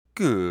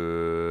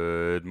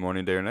Good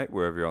morning, day or night,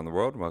 wherever you're on the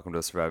world. Welcome to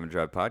the Survive and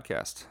Drive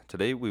podcast.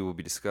 Today we will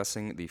be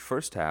discussing the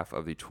first half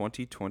of the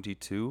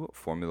 2022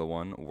 Formula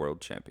One World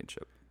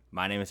Championship.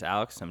 My name is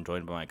Alex. I'm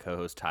joined by my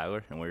co-host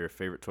Tyler, and we're your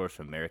favorite source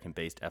for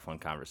American-based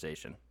F1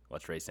 conversation.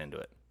 Let's race into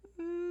it.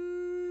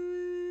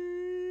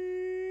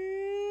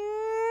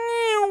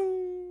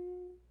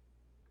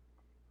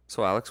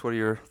 So, Alex, what are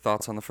your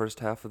thoughts on the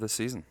first half of the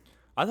season?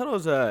 I thought it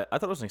was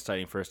an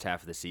exciting first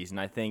half of the season.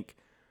 I think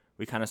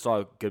we kind of saw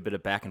a good bit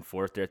of back and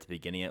forth there at the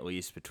beginning, at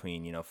least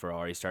between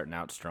Ferrari starting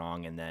out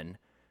strong and then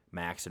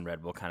Max and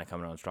Red Bull kind of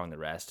coming on strong the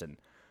rest. And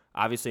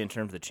obviously, in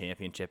terms of the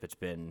championship, it's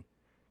been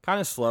kind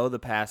of slow the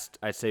past,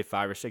 I'd say,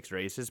 5 or 6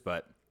 races,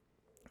 but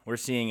we're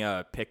seeing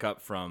a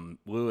pickup from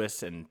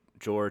Lewis and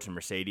George and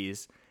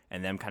Mercedes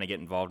and them kind of get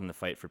involved in the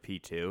fight for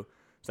P2. So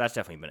that's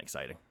definitely been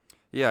exciting.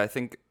 Yeah, I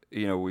think,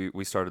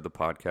 we started the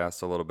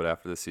podcast a little bit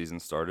after the season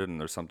started, and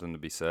there's something to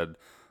be said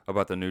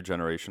about the new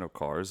generation of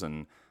cars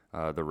and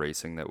the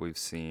racing that we've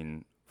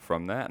seen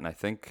from that. And I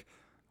think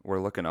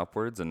we're looking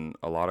upwards and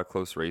a lot of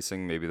close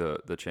racing. Maybe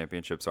the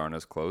championships aren't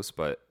as close,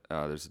 but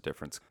there's a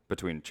difference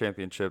between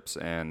championships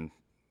and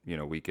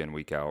week in,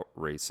 week out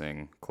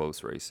racing,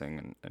 close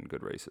racing, and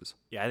good races.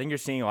 Yeah, I think you're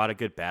seeing a lot of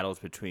good battles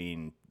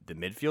between the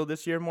midfield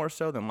this year more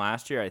so than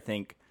last year. I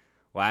think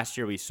last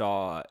year we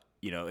saw,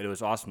 it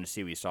was awesome to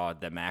see. We saw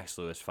the Max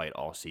Lewis fight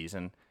all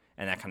season,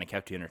 and that kind of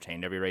kept you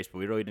entertained every race, but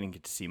we really didn't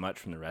get to see much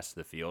from the rest of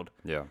the field.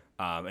 Yeah.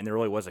 And there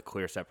really was a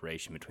clear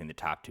separation between the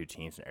top 2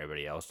 teams and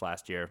everybody else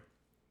last year.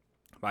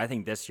 But I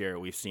think this year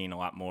we've seen a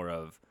lot more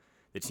of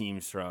the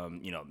teams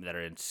from, that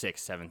are in 6th,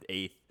 7th,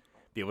 8th,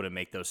 be able to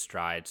make those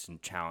strides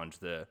and challenge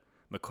the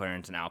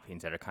McLarens and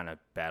Alpines that are kind of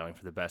battling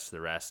for the best of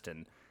the rest,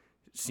 and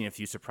seeing a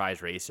few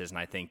surprise races. And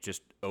I think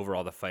just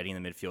overall the fighting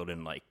in the midfield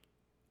and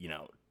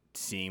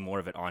seeing more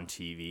of it on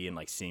TV and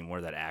seeing more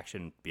of that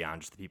action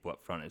beyond just the people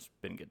up front has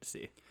been good to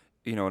see.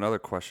 Another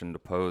question to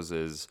pose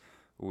is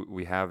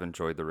we have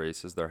enjoyed the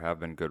races. There have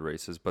been good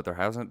races, but there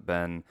hasn't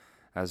been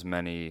as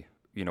many,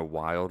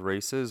 wild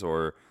races,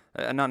 or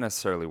not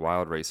necessarily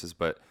wild races,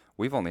 but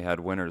we've only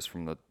had winners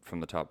from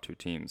the top 2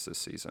 teams this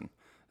season.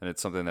 And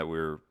it's something that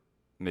we're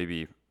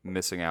maybe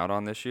missing out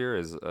on this year,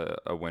 is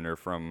a winner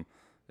from,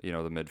 the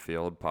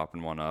midfield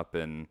popping one up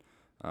in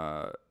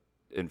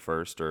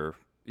first, or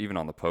even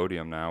on the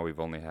podium. Now we've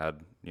only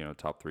had,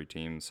 top 3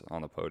 teams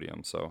on the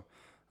podium. So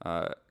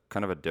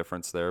kind of a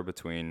difference there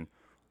between,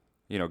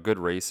 good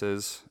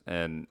races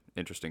and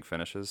interesting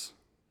finishes.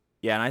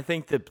 Yeah, and I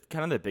think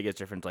the biggest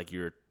difference, like you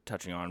were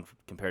touching on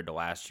compared to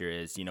last year,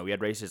 is, we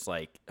had races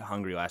like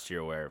Hungary last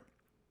year where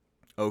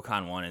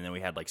Ocon won, and then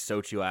we had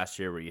Sochi last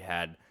year where you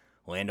had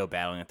Lando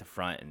battling at the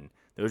front, and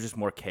there was just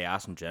more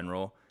chaos in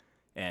general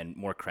and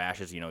more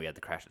crashes. We had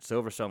the crash at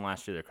Silverstone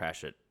last year, the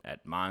crash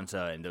at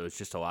Monza, and there was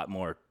just a lot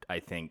more, I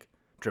think,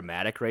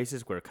 dramatic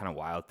races where kind of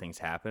wild things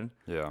happen.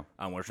 Yeah.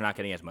 Which we're not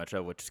getting as much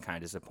of, which is kind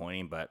of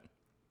disappointing. But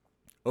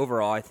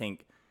overall, I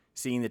think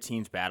seeing the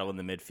teams battle in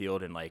the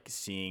midfield and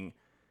seeing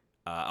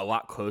a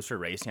lot closer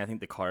racing, I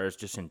think the cars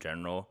just in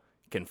general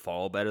can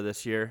follow better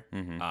this year.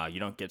 Mm-hmm. You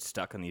don't get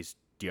stuck on these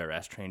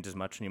DRS trains as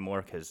much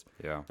anymore because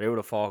they're able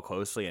to follow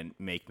closely and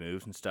make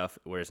moves and stuff.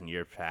 Whereas in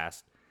years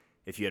past,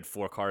 if you had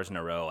 4 cars in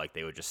a row,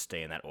 they would just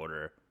stay in that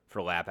order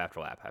for lap after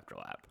lap after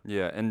lap.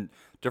 Yeah, and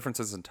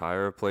differences in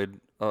tire played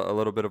a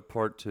little bit of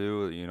part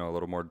too, a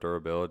little more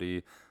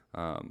durability.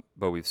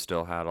 But we've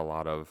still had a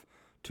lot of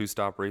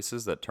 2-stop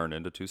races that turn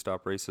into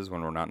 2-stop races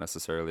when we're not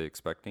necessarily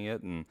expecting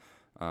it. And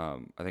I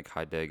think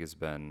high deg has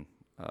been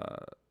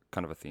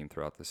kind of a theme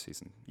throughout this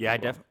season. Yeah,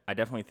 I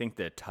definitely think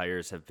the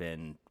tires have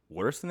been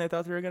worse than they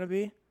thought they were going to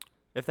be,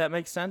 if that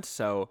makes sense.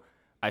 So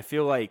I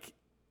feel like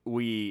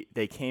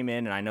they came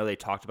in, and I know they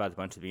talked about it a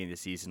bunch at the beginning of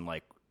the season,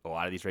 a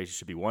lot of these races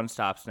should be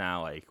 1-stops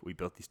now, we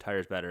built these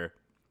tires better.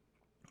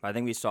 But I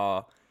think we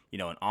saw,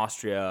 in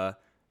Austria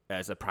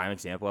as a prime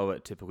example of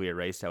it, typically a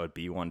race that would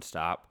be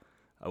 1-stop.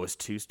 It was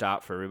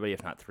 2-stop for everybody,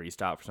 if not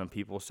 3-stop for some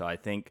people. So I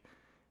think,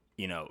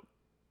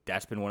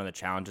 that's been one of the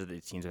challenges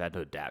that teams have had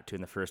to adapt to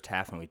in the first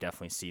half, and we've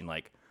definitely seen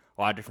a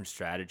lot of different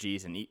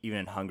strategies, and even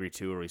in Hungary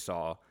too, where we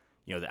saw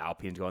the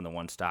Alpines go on the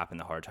 1-stop and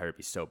the hard tire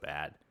be so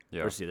bad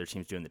versus the other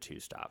teams doing the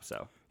 2-stop.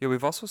 So yeah,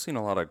 we've also seen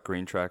a lot of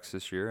green tracks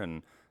this year,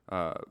 and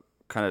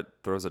kind of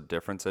throws a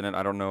difference in it.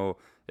 I don't know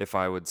if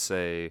I would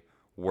say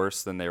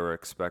worse than they were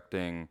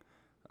expecting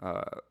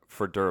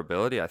for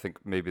durability. I think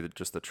maybe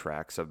just the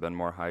tracks have been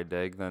more high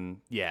deg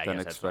than expecting.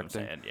 That's what I'm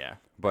saying, yeah.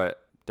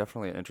 But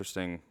definitely an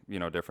interesting,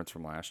 difference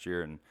from last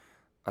year, and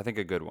I think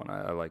a good one.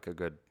 I like a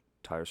good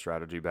tire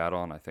strategy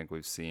battle, and I think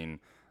we've seen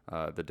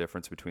the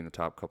difference between the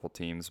top couple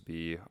teams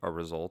be a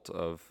result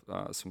of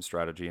some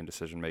strategy and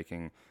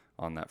decision-making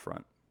on that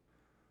front.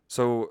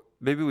 So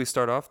maybe we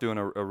start off doing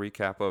a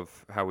recap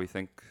of how we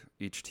think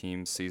each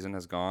team's season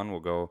has gone.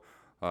 We'll go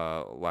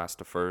last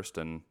to first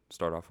and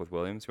start off with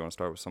Williams. You want to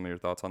start with some of your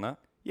thoughts on that?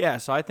 Yeah,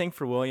 so I think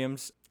for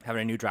Williams,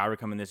 having a new driver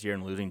come in this year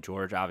and losing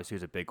George obviously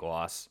was a big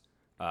loss.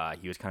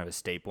 He was kind of a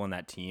staple in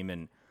that team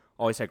and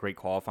always had great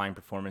qualifying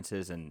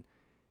performances, and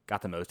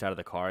got the most out of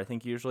the car, I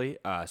think, usually.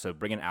 So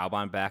bringing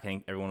Albon back, I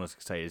think everyone was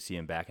excited to see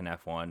him back in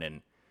F1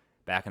 and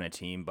back in a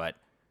team. But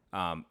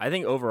I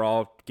think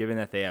overall, given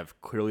that they have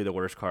clearly the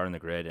worst car in the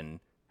grid and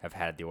have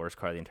had the worst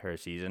car the entire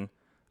season,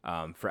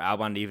 for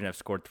Albon to even have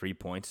scored 3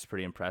 points is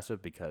pretty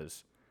impressive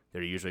because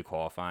they're usually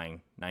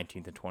qualifying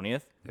 19th and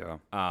 20th. Yeah.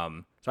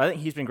 So I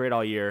think he's been great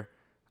all year.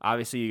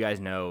 Obviously, you guys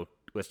know,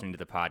 listening to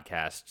the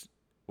podcast,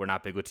 we're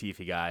not big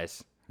Latifi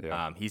guys.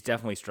 Yeah. He's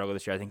definitely struggled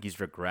this year. I think he's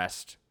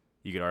regressed,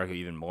 you could argue,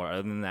 even more.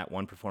 Other than that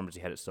one performance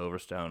he had at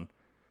Silverstone,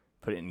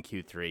 put it in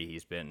Q3,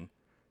 he's been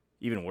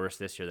even worse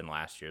this year than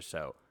last year.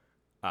 So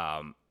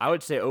I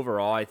would say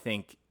overall, I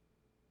think,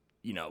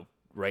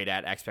 right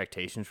at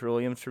expectations for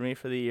Williams for me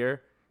for the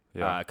year.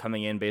 Yeah.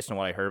 Coming in based on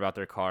what I heard about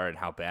their car and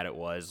how bad it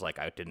was, like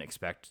I didn't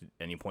expect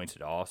any points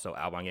at all. So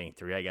Albon getting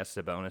 3, I guess, is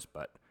a bonus,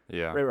 but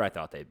Yeah. right where I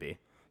thought they'd be.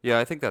 Yeah,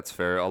 I think that's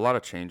fair. A lot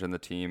of change in the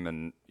team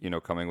and,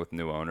 coming with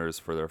new owners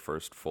for their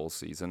first full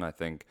season, I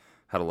think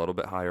had a little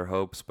bit higher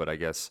hopes, but I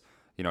guess,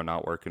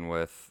 not working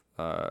with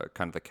kind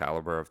of the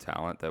caliber of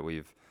talent that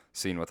we've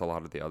seen with a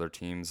lot of the other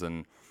teams.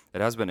 And it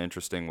has been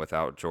interesting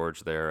without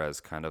George there as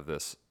kind of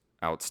this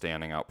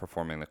outstanding,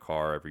 outperforming the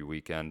car every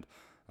weekend,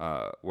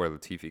 where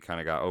Latifi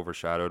kind of got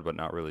overshadowed but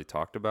not really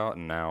talked about.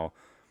 And now,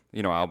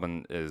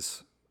 Albon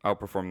is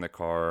outperforming the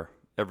car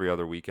every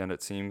other weekend,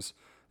 it seems.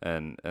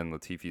 And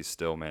Latifi's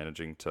still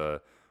managing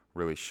to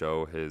really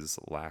show his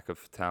lack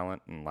of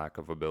talent and lack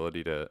of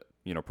ability to,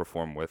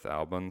 perform with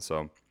Albon.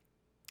 So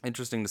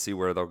interesting to see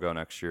where they'll go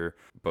next year.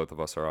 Both of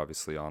us are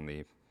obviously on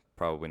the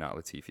probably not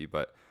Latifi,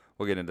 but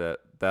we'll get into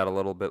that a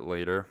little bit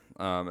later.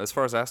 As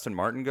far as Aston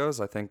Martin goes,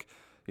 I think,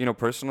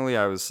 personally,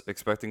 I was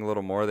expecting a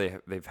little more.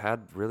 They've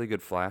had really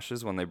good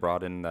flashes when they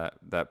brought in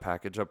that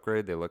package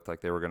upgrade. They looked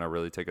like they were going to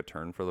really take a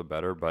turn for the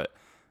better, but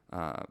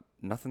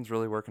nothing's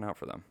really working out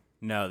for them.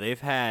 No,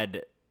 they've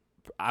had,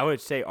 I would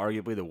say,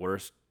 arguably the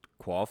worst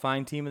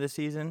qualifying team of the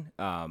season.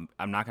 I'm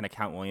not going to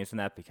count Williams in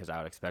that because I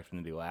would expect them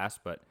to be last,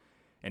 but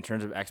in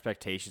terms of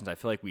expectations, I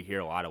feel like we hear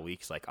a lot of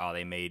weeks like, oh,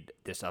 they made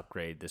this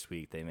upgrade this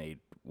week. They made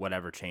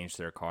whatever change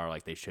to their car,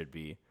 like they should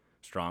be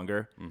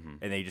stronger,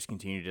 and they just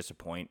continue to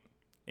disappoint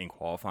in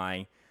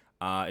qualifying.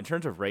 In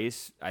terms of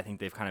race, I think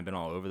they've kind of been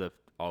all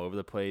over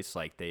the place.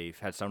 Like they've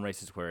had some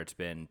races where it's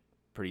been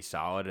pretty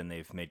solid and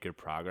they've made good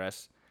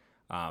progress.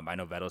 I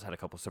know Vettel's had a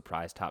couple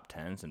surprise top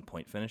 10s and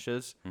point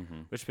finishes,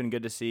 which has been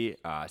good to see.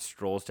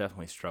 Stroll's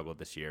definitely struggled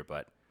this year,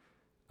 but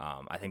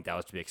I think that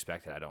was to be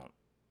expected.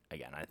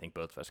 I think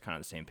both of us kind of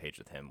on the same page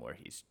with him where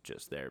he's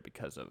just there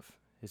because of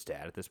his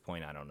dad at this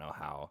point. I don't know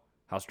how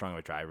strong of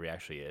a driver he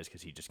actually is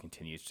because he just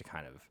continues to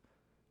kind of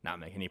not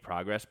make any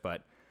progress.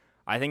 But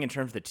I think in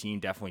terms of the team,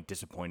 definitely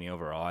disappointing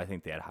overall. I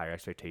think they had higher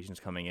expectations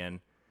coming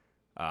in.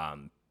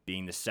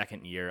 Being the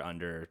second year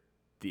under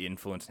the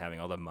influence and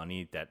having all the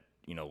money that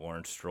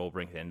Lawrence Stroll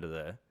brings into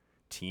the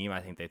team, I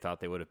think they thought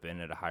they would have been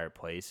at a higher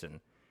place. And,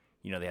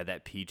 they had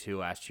that P2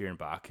 last year in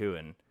Baku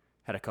and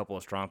had a couple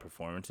of strong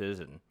performances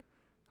and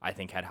I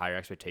think had higher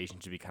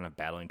expectations to be kind of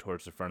battling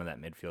towards the front of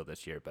that midfield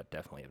this year, but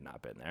definitely have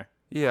not been there.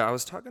 Yeah, I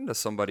was talking to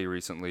somebody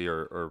recently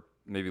or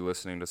maybe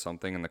listening to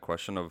something, and the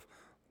question of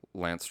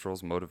Lance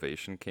Stroll's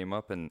motivation came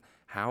up. And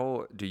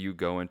how do you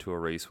go into a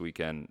race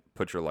weekend,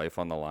 put your life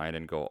on the line,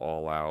 and go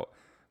all out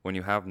when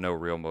you have no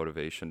real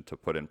motivation to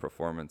put in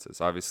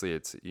performances? Obviously,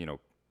 it's,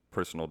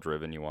 personal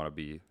driven. You want to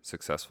be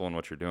successful in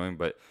what you're doing,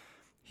 but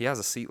he has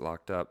a seat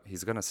locked up.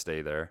 He's going to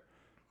stay there.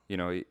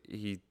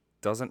 He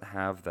doesn't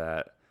have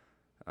that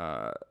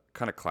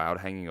kind of cloud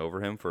hanging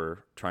over him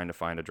for trying to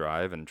find a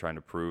drive and trying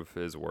to prove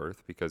his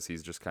worth because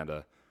he's just kind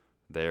of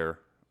there,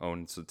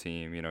 owns the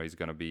team. He's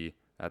going to be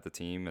at the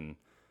team, and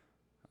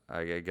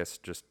I guess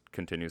just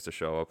continues to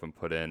show up and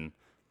put in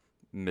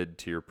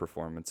mid-tier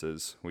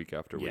performances week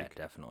after week. Yeah,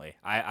 definitely.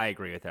 I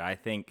agree with that. I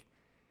think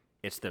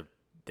it's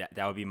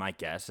that would be my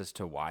guess as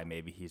to why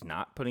maybe he's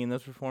not putting in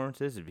those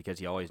performances is because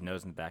he always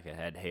knows in the back of the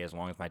head, hey, as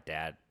long as my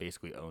dad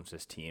basically owns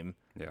this team,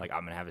 I'm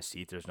going to have a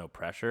seat. There's no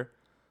pressure.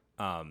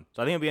 So I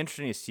think it'll be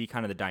interesting to see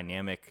kind of the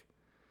dynamic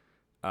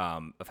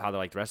of how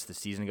the rest of the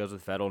season goes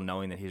with Vettel,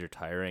 knowing that he's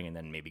retiring, and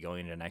then maybe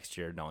going into next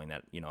year, knowing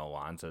that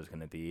Alonso is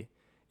going to be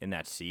in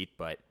that seat,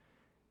 but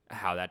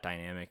how that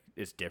dynamic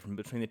is different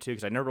between the two.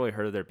 Because I never really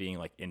heard of there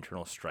being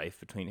internal strife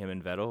between him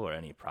and Vettel or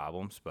any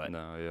problems, but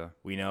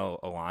we know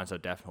Alonso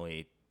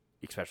definitely,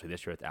 especially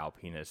this year with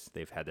Alpine, as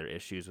they've had their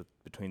issues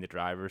between the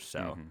drivers.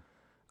 So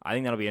I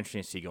think that'll be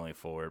interesting to see going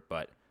forward.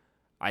 But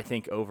I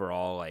think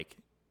overall,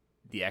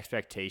 the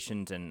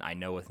expectations, and I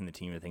know within the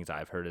team, the things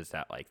I've heard is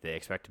that they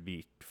expect to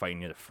be fighting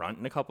near the front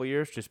in a couple of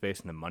years just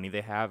based on the money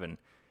they have. And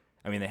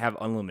I mean, they have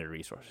unlimited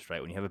resources,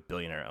 right? When you have a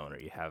billionaire owner,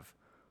 you have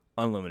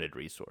unlimited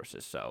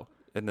resources. So,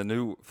 and the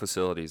new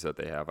facilities that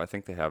they have, I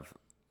think they have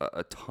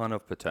a ton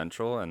of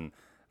potential, and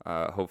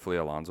hopefully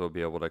Alonso will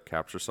be able to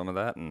capture some of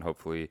that, and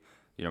hopefully,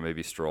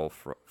 maybe Stroll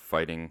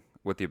fighting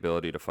with the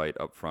ability to fight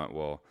up front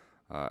will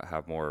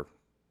have more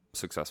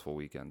successmost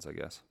weekends, I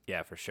guess.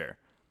 Yeah, for sure.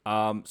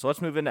 So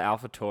let's move into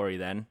AlphaTauri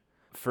then.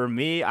 For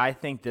me, I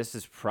think this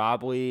is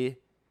probably,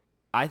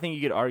 I think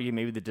you could argue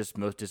maybe the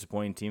most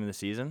disappointing team of the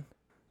season.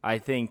 I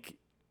think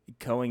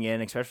going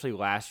in, especially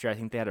last year, I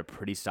think they had a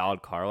pretty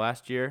solid car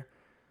last year.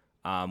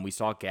 We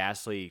saw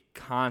Gasly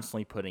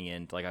constantly putting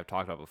in, like I've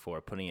talked about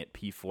before, putting it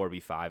P4,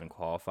 P5 in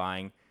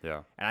qualifying.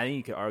 Yeah. And I think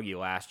you could argue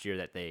last year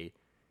that they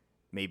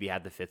maybe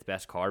had the fifth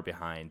best car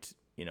behind,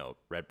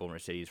 Red Bull,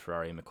 Mercedes,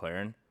 Ferrari, and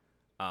McLaren.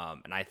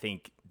 And I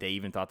think they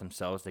even thought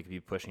themselves they could be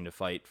pushing to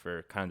fight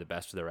for kind of the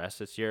best of the rest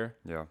this year.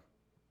 Yeah.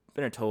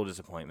 Been a total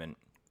disappointment.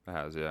 It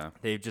has, yeah.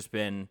 They've just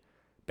been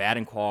bad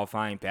in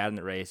qualifying, bad in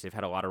the race. They've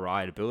had a lot of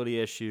reliability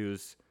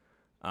issues.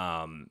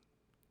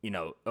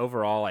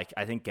 Overall, like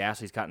I think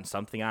Gasly's gotten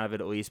something out of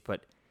it at least,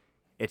 but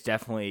it's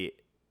definitely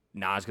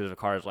not as good of a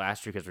car as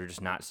last year because we're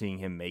just not seeing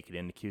him make it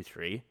into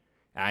Q3.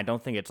 And I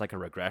don't think it's like a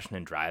regression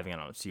in driving. I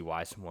don't see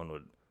why someone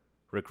would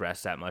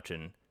regress that much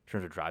in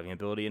terms of driving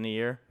ability in a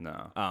year.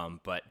 No.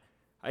 But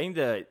I think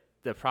the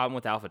problem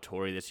with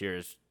AlphaTauri this year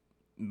has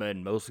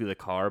been mostly the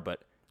car,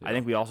 but I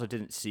think we also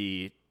didn't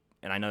see,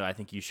 and I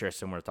think you share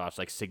similar thoughts,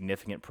 like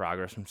significant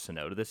progress from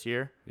Tsunoda this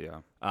year. Yeah.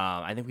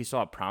 I think we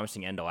saw a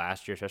promising end to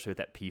last year, especially with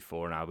that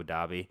P4 in Abu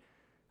Dhabi.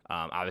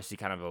 Obviously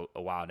kind of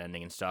a wild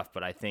ending and stuff,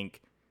 but I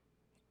think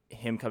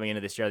him coming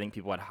into this year, I think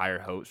people had higher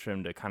hopes for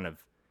him to kind of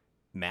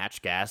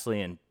match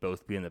Gasly and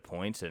both be in the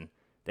points, and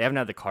they haven't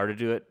had the car to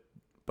do it,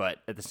 but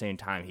at the same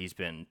time, he's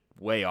been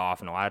way off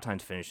and a lot of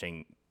times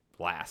finishing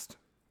last.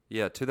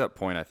 Yeah, to that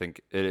point, I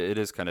think it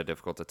is kind of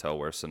difficult to tell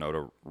where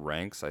Tsunoda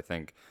ranks. I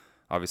think,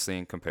 obviously,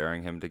 in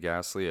comparing him to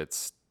Gasly,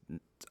 it's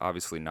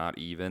obviously not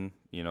even,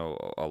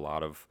 a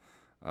lot of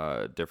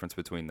difference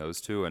between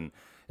those two, and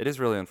it is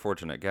really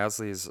unfortunate.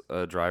 Gasly is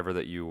a driver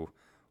that you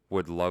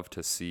would love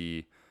to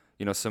see,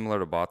 similar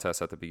to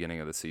Bottas at the beginning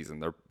of the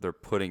season. They're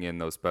putting in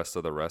those best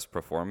of the rest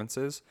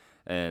performances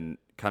and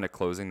kind of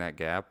closing that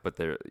gap, but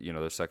their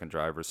second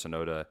driver,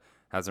 Tsunoda,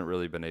 hasn't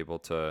really been able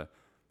to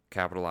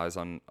capitalize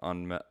on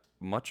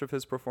much of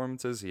his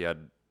performances. He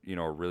had,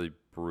 a really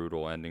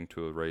brutal ending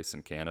to a race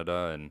in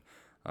Canada and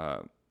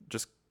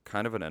just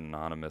kind of an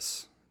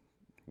anonymous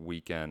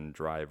weekend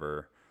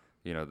driver.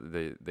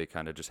 They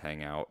kind of just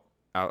hang out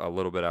a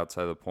little bit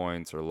outside the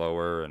points or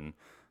lower and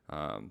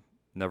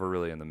never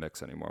really in the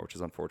mix anymore, which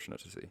is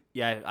unfortunate to see.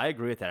 Yeah, I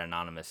agree with that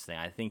anonymous thing.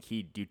 I think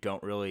you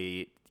don't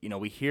really,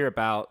 we hear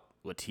about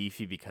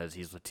Latifi because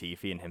he's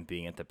Latifi and him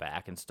being at the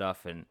back and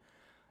stuff. And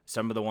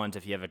some of the ones,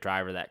 if you have a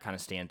driver that kind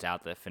of stands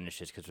out that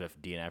finishes because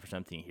of DNF or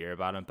something, you hear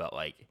about him. But,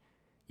 like,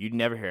 you'd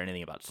never hear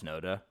anything about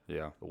Tsunoda.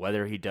 Yeah.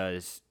 Whether he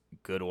does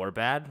good or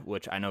bad,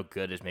 which I know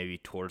good is maybe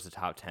towards the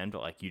top 10,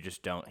 but, like, you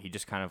just don't. He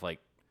just kind of, like,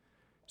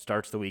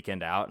 starts the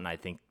weekend out, and I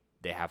think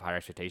they have higher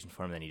expectations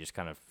for him, then he just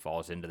kind of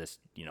falls into this,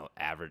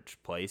 average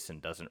place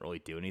and doesn't really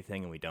do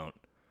anything, and we don't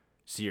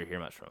see or hear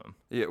much from him.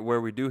 Yeah,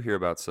 where we do hear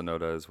about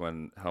Tsunoda is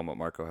when Helmut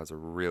Marko has a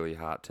really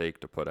hot take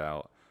to put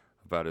out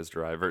about his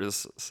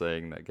drivers,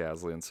 saying that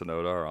Gasly and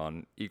Tsunoda are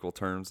on equal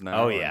terms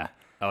now. Oh yeah,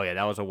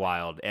 that was a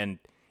wild and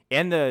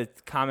the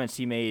comments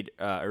he made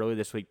earlier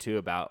this week too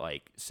about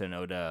like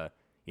Tsunoda.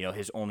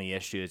 His only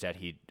issue is that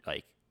he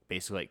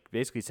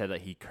basically said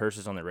that he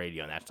curses on the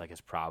radio, and that's like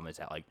his problem is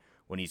that like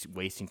when he's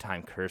wasting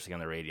time cursing on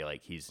the radio,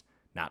 like he's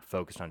not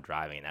focused on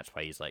driving, and that's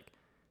why he's like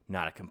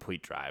not a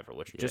complete driver,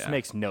 which just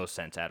makes no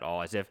sense at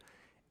all.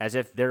 As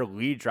if their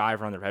lead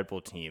driver on the Red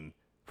Bull team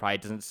probably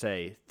doesn't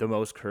say the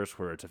most curse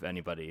words of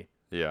anybody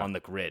on the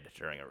grid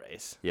during a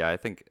race. Yeah, I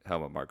think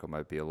Helmut Marko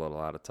might be a little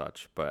out of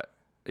touch, but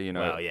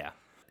Well, yeah.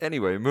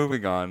 Anyway,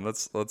 moving on.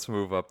 Let's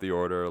move up the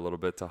order a little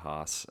bit to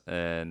Haas,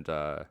 and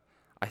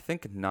I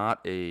think not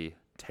a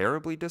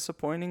terribly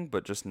disappointing,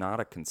 but just not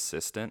a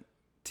consistent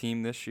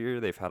team this year.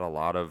 They've had a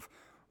lot of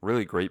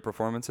really great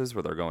performances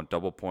where they're going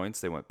double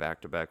points. They went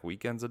back-to-back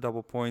weekends of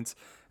double points,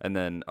 and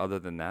then other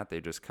than that, they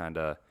just kind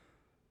of,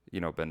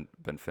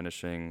 been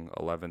finishing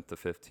 11th to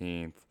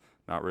 15th,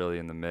 not really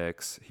in the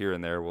mix. Here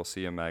and there, we'll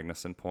see a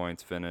Magnussen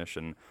points finish,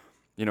 and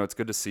it's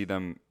good to see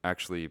them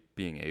actually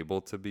being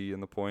able to be in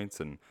the points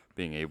and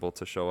being able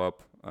to show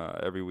up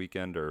every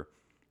weekend or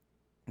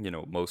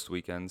most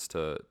weekends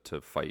to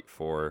fight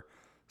for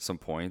some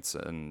points.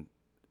 And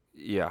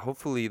yeah,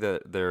 hopefully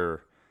that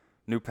their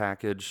new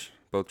package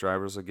both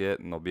drivers will get,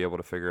 and they'll be able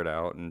to figure it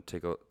out and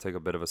take a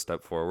bit of a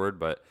step forward.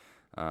 But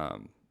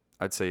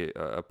I'd say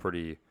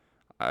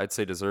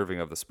deserving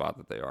of the spot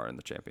that they are in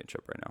the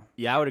championship right now.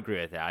 Yeah, I would agree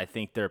with that. I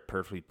think they're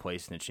perfectly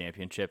placed in the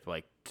championship,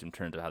 like in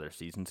terms of how their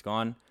season's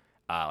gone.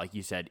 Like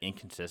you said,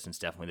 inconsistent is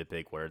definitely the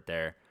big word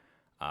there.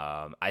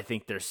 I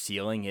think their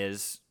ceiling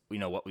is,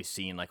 what we've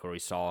seen, like where we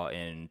saw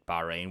in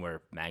Bahrain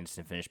where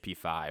Magnussen finished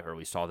P5, or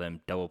we saw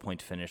them double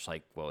point finish,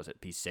 like, what was it,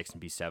 P6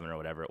 and P7 or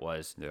whatever it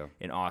was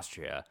in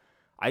Austria.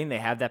 I think they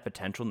have that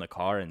potential in the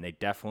car, and they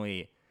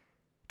definitely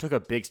took a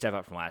big step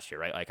up from last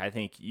year, right? Like, I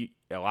think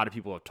a lot of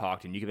people have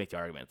talked, and you can make the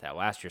argument that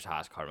last year's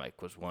Haas car,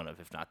 like, was one of,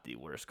 if not the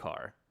worst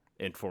car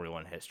in Formula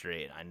One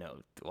history, and I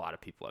know a lot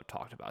of people have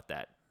talked about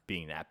that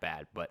being that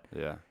bad, but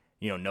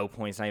no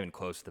points, not even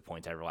close to the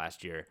points ever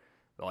last year.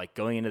 But like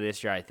going into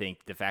this year, I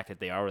think the fact that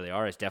they are where they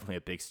are is definitely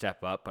a big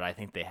step up. But I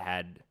think they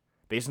had,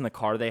 based on the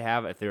car they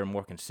have, if they were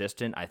more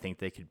consistent, I think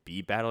they could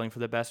be battling for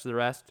the best of the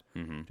rest,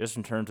 just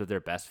in terms of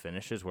their best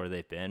finishes where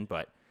they've been.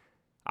 But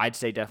I'd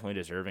say definitely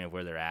deserving of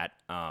where they're at.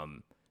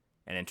 And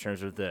in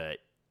terms of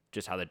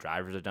just how the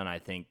drivers have done, I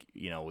think,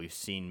 we've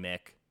seen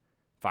Mick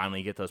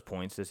finally get those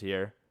points this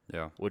year,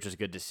 Yeah. which is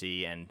good to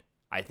see. And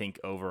I think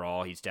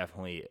overall he's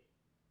definitely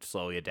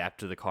slowly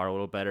adapted to the car a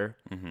little better.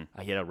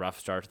 Mm-hmm. He had a rough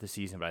start to the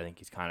season, but I think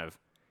he's kind of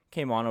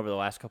came on over the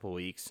last couple of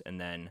weeks. And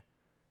then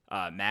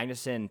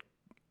Magnussen,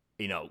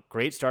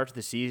 great start to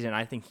the season.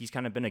 I think he's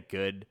kind of been a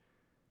good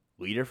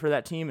leader for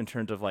that team in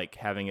terms of like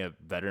having a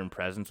veteran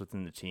presence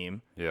within the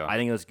team. Yeah. I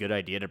think it was a good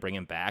idea to bring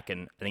him back,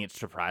 and I think it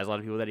surprised a lot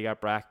of people that he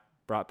got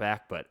brought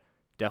back, but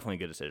definitely a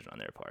good decision on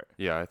their part.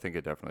 Yeah, I think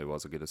it definitely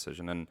was a good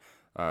decision. And,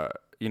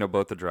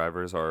 both the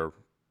drivers are,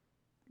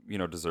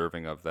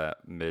 deserving of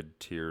that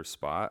mid-tier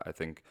spot. I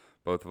think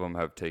both of them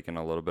have taken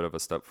a little bit of a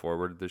step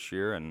forward this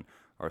year and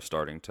are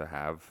starting to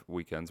have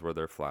weekends where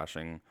they're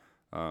flashing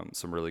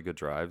some really good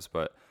drives.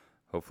 But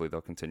hopefully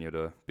they'll continue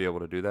to be able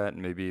to do that,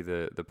 and maybe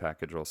the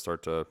package will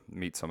start to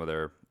meet some of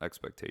their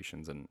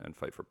expectations and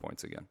fight for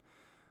points again.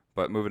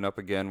 But moving up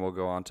again, we'll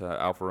go on to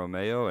Alfa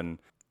Romeo, and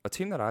a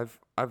team that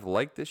I've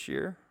liked this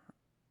year,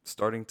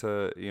 starting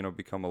to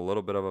become a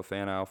little bit of a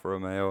fan of Alfa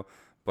Romeo,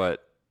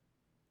 but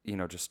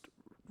just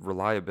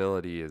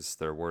reliability is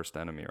their worst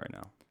enemy right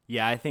now.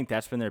 Yeah, I think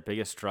that's been their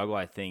biggest struggle.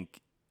 I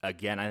think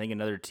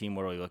another team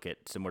where we look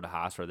at similar to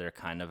Haas, where they're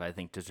kind of, I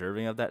think,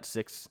 deserving of that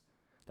sixth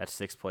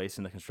place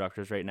in the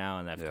constructors right now,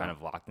 and they've kind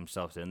of locked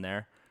themselves in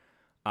there.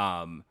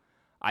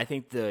 I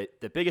think the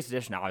biggest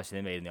addition, obviously,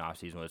 they made in the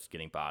offseason was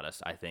getting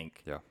Bottas. I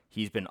think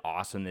he's been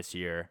awesome this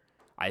year.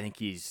 I think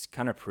he's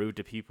kind of proved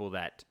to people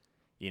that,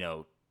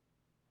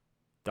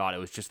 thought it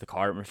was just the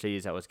car at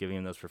Mercedes that was giving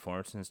him those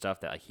performances and stuff,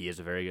 that like, he is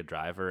a very good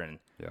driver. And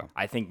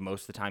I think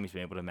most of the time he's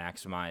been able to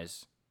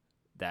maximize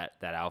that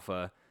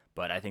Alpha.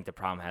 But I think the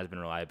problem has been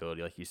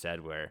reliability, like you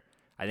said, where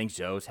I think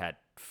Zhou's had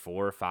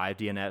 4 or 5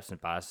 DNFs and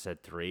Bottas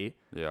had 3.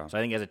 Yeah. So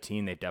I think as a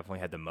team, they've definitely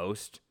had the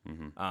most.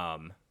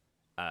 Mm-hmm.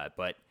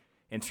 But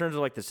in terms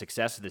of like the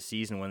success of the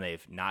season when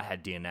they've not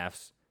had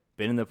DNFs,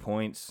 been in the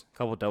points, a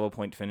couple double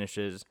point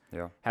finishes,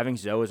 having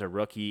Zhou as a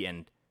rookie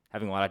and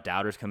having a lot of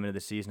doubters come into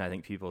the season, I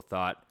think people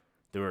thought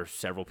there were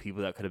several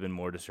people that could have been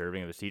more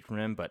deserving of a seat from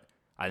him, but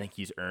I think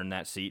he's earned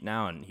that seat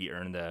now, and he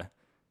earned the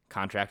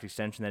contract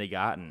extension that he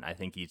got, and I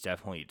think he's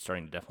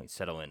starting to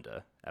settle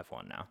into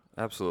F1 now.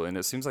 Absolutely, and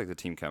it seems like the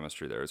team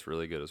chemistry there is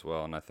really good as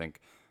well, and I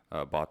think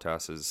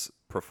Bottas is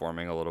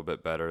performing a little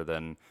bit better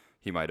than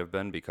he might have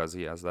been because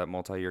he has that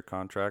multi-year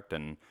contract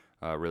and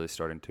really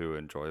starting to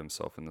enjoy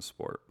himself in the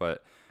sport.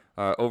 But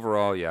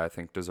overall, I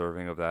think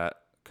deserving of that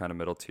kind of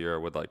middle tier. I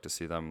would like to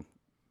see them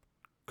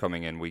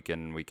coming in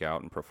and week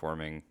out and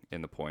performing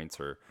in the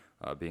points or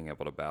being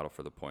able to battle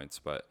for the points,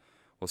 but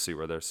we'll see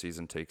where their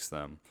season takes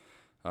them.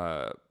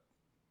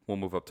 We'll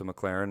move up to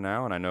McLaren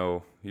now, and I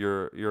know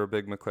you're a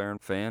big McLaren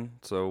fan,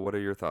 so what are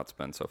your thoughts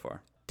been so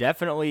far?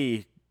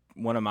 Definitely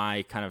one of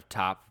my kind of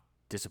top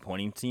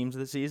disappointing teams of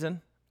the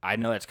season. I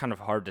know that's kind of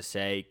hard to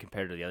say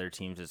compared to the other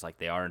teams. It's like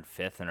they are in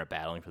 5th and are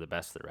battling for the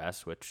best of the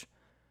rest, which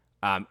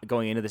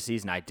going into the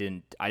season, I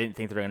didn't think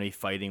they were going to be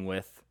fighting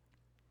with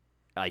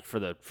like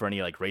for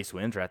any like race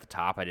wins or at the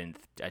top. I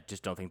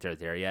just don't think they're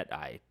there yet.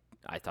 I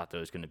thought there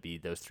was going to be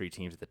those 3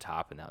 teams at the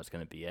top, and that was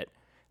going to be it.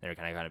 They were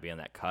kind of going to be on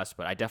that cusp,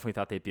 but I definitely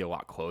thought they'd be a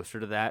lot closer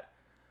to that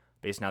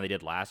based on how they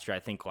did last year. I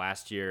think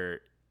last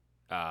year,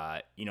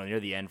 near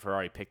the end,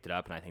 Ferrari picked it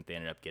up, and I think they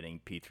ended up getting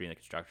P3 in the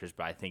constructors.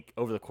 But I think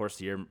over the course of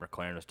the year,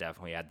 McLaren was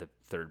definitely had the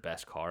 3rd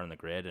best car in the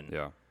grid, and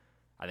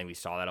I think we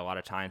saw that a lot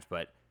of times.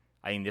 But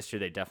I think this year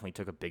they definitely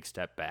took a big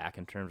step back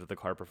in terms of the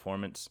car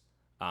performance.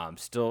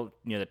 Still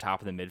near the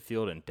top of the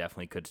midfield, and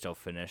definitely could still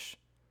finish,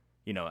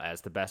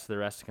 as the best of the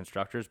rest of the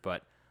constructors.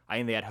 But I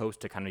think they had hopes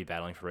to kind of be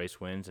battling for race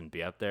wins and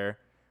be up there.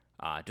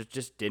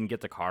 Just didn't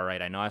get the car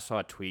right. I know I saw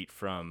a tweet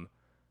from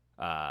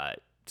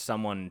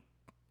someone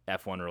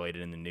F1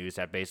 related in the news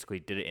that basically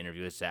did an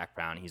interview with Zach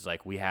Brown. He's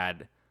like, we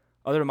had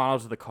other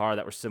models of the car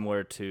that were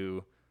similar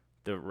to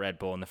the Red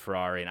Bull and the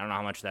Ferrari, and I don't know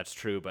how much that's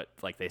true, but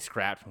like they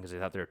scrapped them because they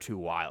thought they were too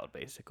wild,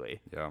 basically.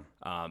 Yeah.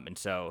 And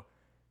so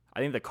I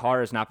think the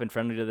car has not been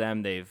friendly to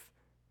them. They've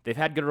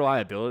had good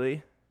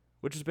reliability,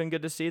 which has been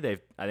good to see.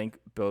 I think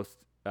both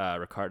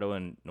Ricciardo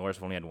and Norris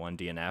have only had 1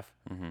 DNF,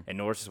 and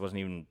Norris wasn't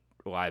even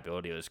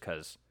reliability. It was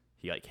because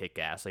he like hit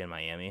Gasly in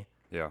Miami.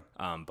 Yeah.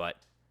 But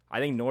I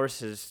think Norris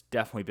has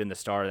definitely been the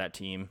star of that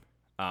team.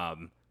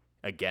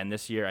 Again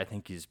this year, I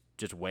think he's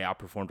just way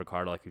outperformed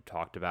Ricciardo, like we've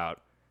talked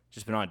about.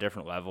 Just been on a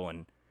different level,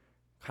 and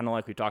kind of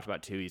like we talked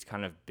about too, he's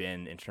kind of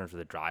been, in terms of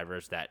the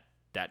drivers, that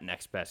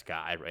next best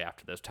guy right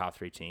after those top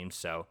 3 teams.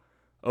 So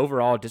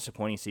overall,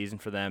 disappointing season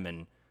for them,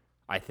 and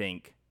I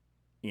think,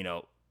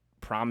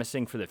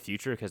 promising for the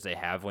future because they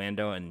have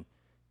Lando and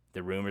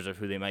the rumors of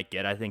who they might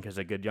get, I think, is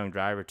a good young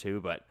driver too.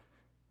 But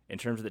in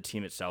terms of the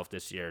team itself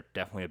this year,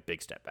 definitely a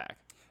big step back.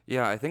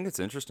 Yeah, I think it's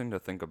interesting to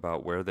think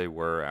about where they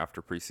were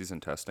after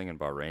preseason testing in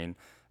Bahrain,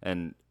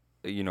 and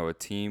a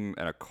team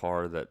and a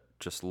car that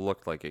just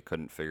looked like it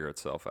couldn't figure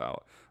itself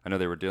out. I know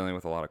they were dealing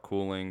with a lot of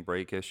cooling,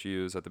 brake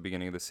issues at the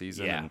beginning of the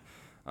season, and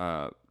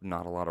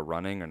not a lot of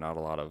running or not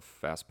a lot of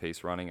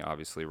fast-paced running.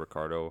 Obviously,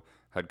 Ricardo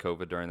had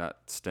COVID during that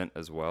stint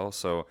as well.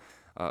 So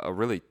a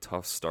really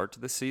tough start to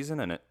the season.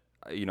 And,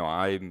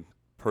 I'm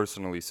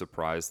personally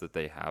surprised that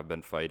they have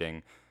been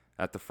fighting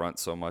at the front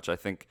so much. I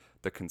think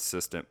the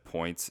consistent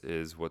points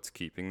is what's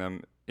keeping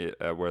them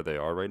at where they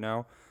are right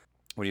now.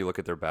 When you look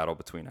at their battle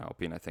between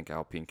Alpine, I think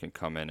Alpine can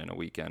come in a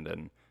weekend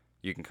and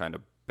you can kind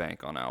of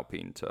bank on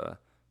Alpine to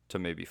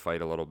maybe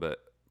fight a little bit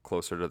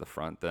closer to the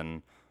front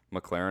than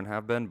McLaren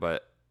have been,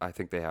 but I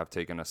think they have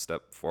taken a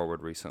step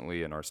forward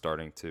recently and are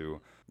starting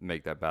to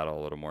make that battle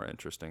a little more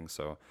interesting.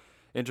 So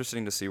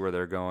interesting to see where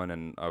they're going,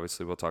 and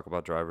obviously we'll talk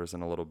about drivers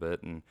in a little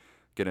bit and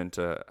get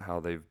into how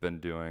they've been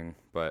doing.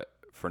 But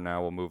for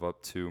now, we'll move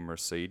up to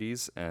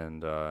Mercedes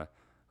and a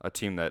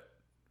team that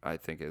I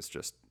think has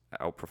just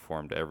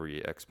outperformed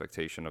every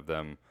expectation of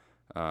them.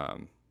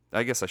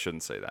 I guess I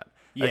shouldn't say that.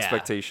 Yeah.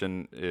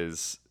 Expectation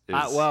is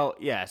well,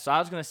 yeah. So I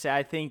was gonna say,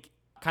 I think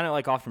kind of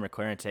like off the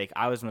McLaren take,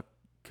 I was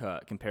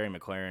comparing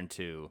McLaren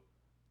to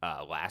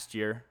last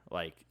year,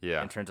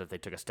 in terms of they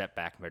took a step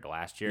back compared to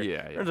last year.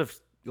 Yeah. In terms of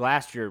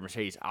last year,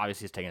 Mercedes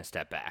obviously has taken a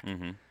step back.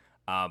 Mm-hmm.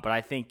 But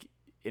I think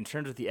in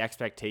terms of the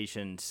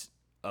expectations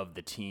of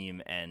the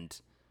team and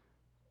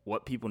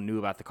what people knew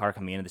about the car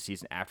coming into the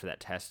season after that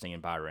testing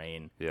in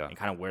Bahrain, and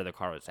kind of where the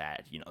car was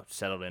at,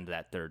 settled into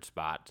that third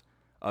spot,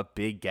 a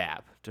big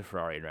gap to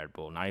Ferrari and Red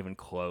Bull, not even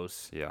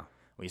close. Yeah.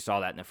 We saw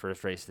that in the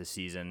first race of the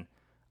season.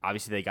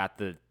 Obviously, they got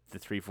the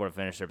 3-4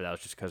 finish there, but that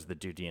was just because of the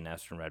two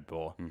DNFs from Red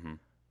Bull. Mm-hmm.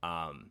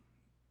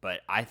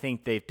 But I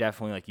think they've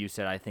definitely, like you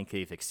said, I think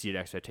they've exceeded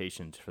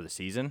expectations for the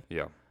season.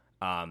 Yeah.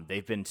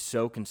 They've been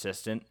so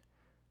consistent.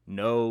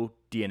 No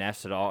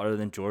DNFs at all, other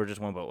than George's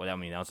one, but that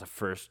was a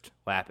first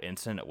lap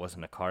incident. It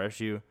wasn't a car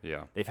issue.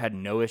 Yeah. They've had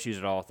no issues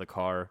at all with the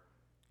car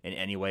in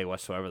any way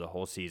whatsoever the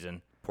whole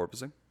season.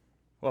 Porpoising?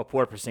 Well,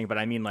 porpoising, but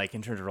I mean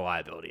in terms of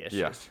reliability issues.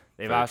 Yeah,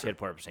 They've obviously had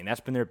porpoising.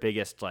 That's been their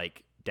biggest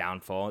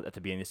downfall at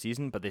the beginning of the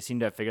season, but they seem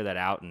to have figured that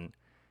out. And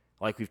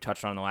like we've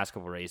touched on in the last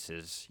couple of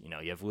races,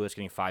 you have Lewis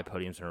getting 5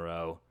 podiums in a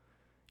row.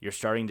 You're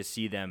starting to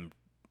see them,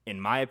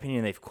 in my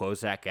opinion, they've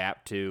closed that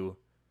gap to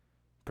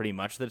pretty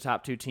much the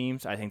top 2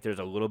 teams. I think there's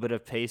a little bit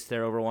of pace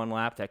there over one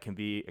lap that can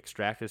be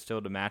extracted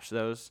still to match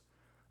those.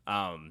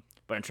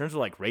 But in terms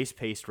of race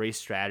pace, race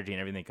strategy, and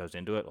everything that goes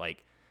into it,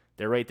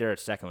 they're right there at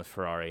second with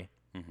Ferrari.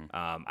 Mm-hmm.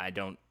 I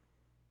don't,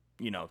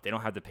 they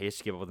don't have the pace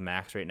to keep up with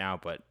Max right now,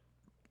 but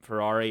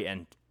Ferrari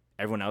and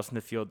everyone else in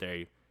the field,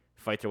 they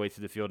fight their way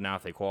through the field now.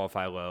 If they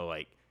qualify low,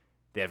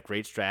 they have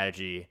great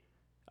strategy.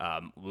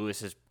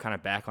 Lewis is kind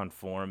of back on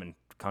form and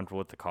comfortable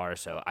with the car.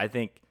 So I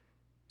think,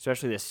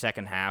 especially the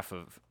second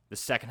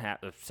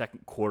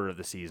quarter of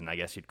the season, I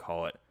guess you'd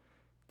call it,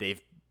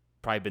 they've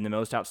probably been the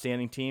most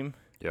outstanding team.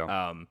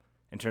 Yeah.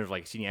 In terms of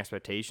exceeding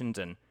expectations,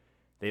 and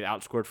they've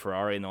outscored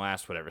Ferrari in the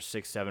last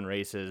 6-7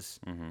 races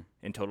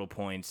in total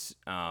points.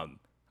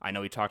 I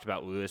know we talked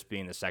about Lewis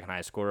being the second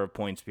highest scorer of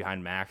points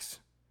behind Max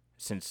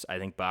since I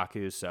think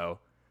Baku. So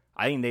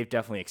I think they've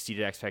definitely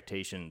exceeded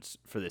expectations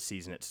for the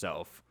season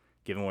itself,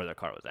 given where their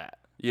car was at.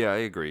 Yeah, I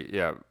agree.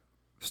 Yeah,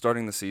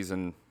 starting the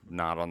season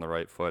not on the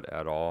right foot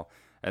at all,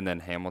 and then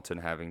Hamilton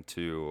having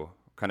to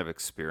kind of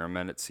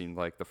experiment, it seemed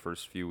like, the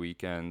first few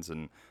weekends,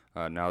 and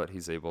now that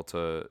he's able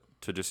to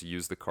just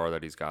use the car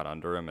that he's got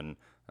under him, and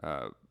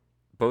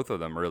both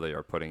of them really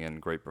are putting in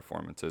great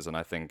performances, and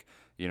I think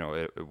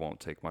it won't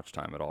take much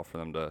time at all for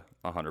them to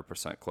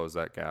 100% close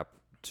that gap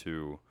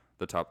to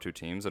the top 2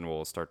 teams, and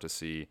we'll start to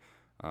see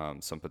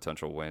some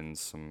potential wins,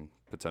 some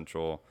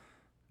potential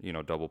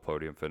double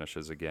podium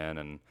finishes again,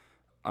 and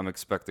I'm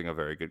expecting a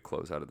very good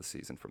close out of the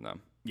season from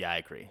them. Yeah, I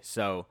agree.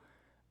 So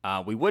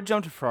we would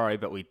jump to Ferrari,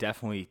 but we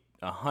definitely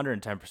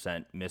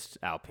 110% missed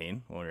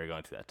Alpine when we were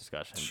going through that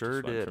discussion.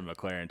 Sure did. From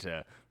McLaren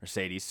to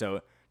Mercedes.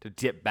 So to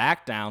dip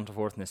back down to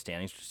 4th in the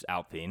standings, which is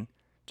Alpine,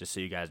 just so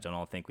you guys don't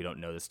all think we don't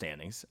know the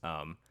standings,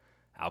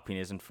 Alpine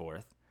is in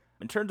 4th.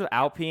 In terms of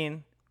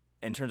Alpine,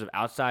 in terms of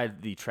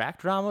outside the track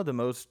drama, the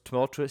most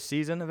tumultuous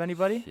season of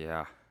anybody.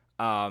 Yeah.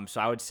 So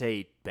I would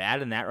say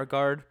bad in that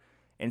regard.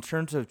 In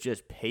terms of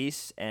just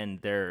pace and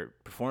their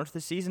performance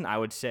this season, I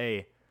would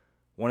say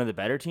one of the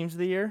better teams of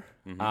the year.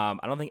 Mm-hmm.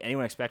 I don't think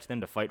anyone expected them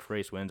to fight for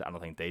race wins. I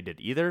don't think they did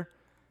either.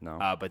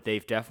 No. But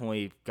they've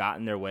definitely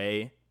gotten their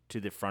way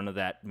to the front of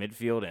that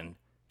midfield and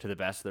to the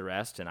best of the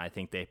rest, and I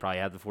think they probably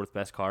have the 4th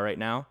best car right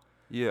now.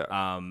 Yeah.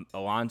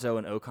 Alonso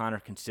and Ocon are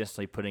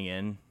consistently putting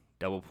in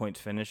double points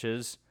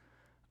finishes.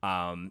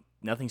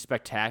 Nothing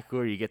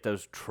spectacular. You get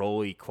those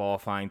trolly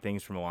qualifying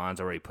things from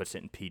Alonso where he puts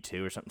it in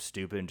P2 or something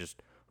stupid and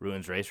just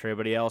ruins race for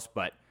everybody else.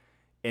 But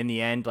in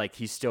the end,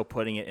 he's still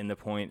putting it in the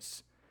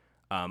points.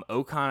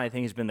 Ocon, I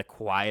think, has been the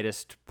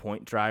quietest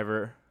point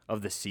driver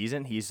of the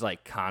season. He's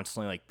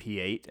constantly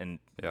P8, and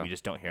we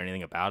just don't hear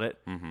anything about it.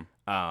 Mm-hmm.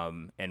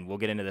 And we'll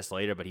get into this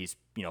later, but he's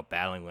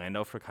battling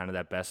Lando for kind of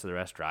that best of the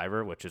rest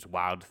driver, which is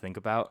wild to think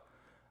about.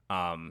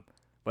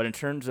 But in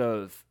terms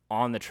of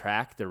on the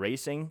track, the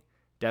racing,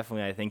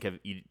 definitely I think have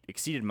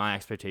exceeded my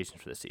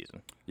expectations for the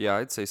season. Yeah,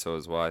 I'd say so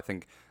as well. I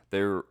think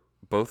they're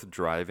both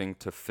driving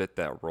to fit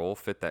that role,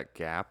 fit that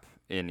gap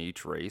in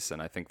each race,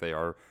 and I think they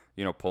are,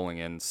 pulling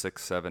in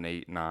 6, 7,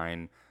 8,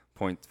 9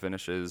 point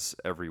finishes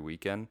every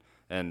weekend,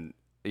 and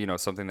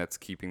something that's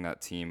keeping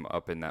that team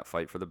up in that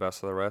fight for the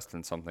best of the rest,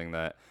 and something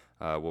that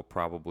will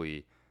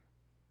probably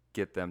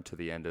get them to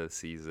the end of the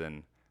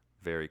season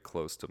very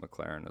close to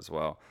McLaren as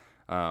well.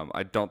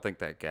 I don't think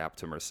that gap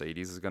to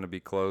Mercedes is going to be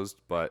closed,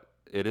 but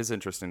it is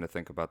interesting to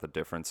think about the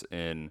difference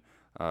in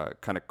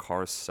kind of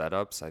car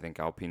setups. I think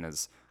Alpine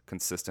has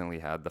consistently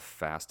had the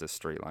fastest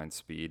straight line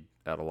speed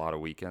at a lot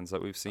of weekends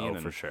that we've seen.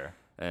 For sure.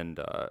 And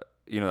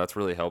that's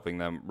really helping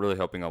them, really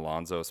helping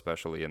Alonso,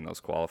 especially in those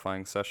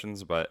qualifying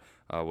sessions. But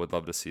would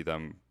love to see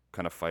them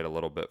kind of fight a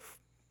little bit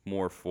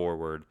more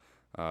forward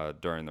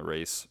during the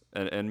race,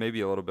 and maybe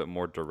a little bit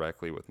more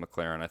directly with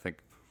McLaren. I think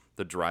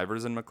the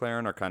drivers in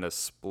McLaren are kind of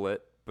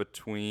split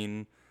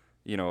between,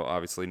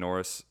 obviously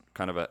Norris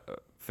kind of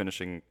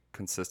finishing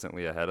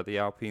consistently ahead of the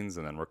Alpines,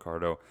 and then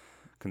Ricciardo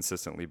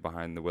consistently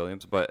behind the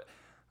Williams. But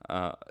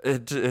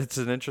it's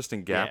an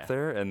interesting gap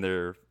there, and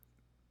they're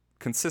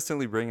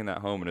consistently bringing that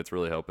home, and it's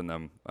really helping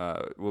them.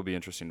 It will be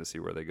interesting to see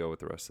where they go with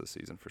the rest of the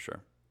season for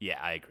sure. Yeah,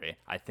 I agree.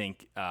 I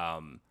think,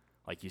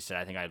 like you said,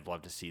 I think I'd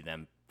love to see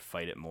them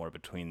fight it more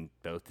between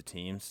both the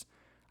teams.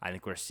 I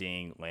think we're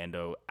seeing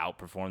Lando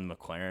outperform the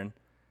McLaren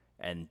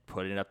and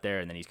put it up there,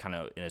 and then he's kind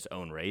of in his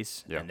own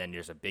race. Yeah. And then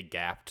there's a big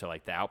gap to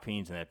like the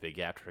Alpines and that big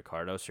gap to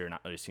Ricciardo, so you're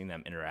not really seeing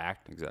them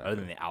interact. Exactly. Other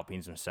than the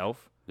Alpines themselves.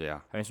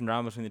 Yeah. Having some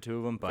drama between the two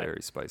of them. But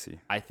very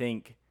spicy. I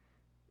think,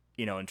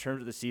 in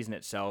terms of the season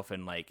itself,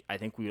 and like I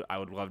think I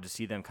would love to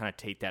see them kind of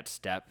take that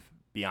step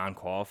beyond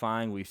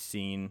qualifying. We've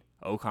seen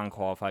Ocon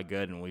qualify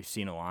good, and we've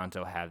seen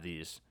Alonso have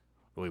these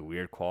really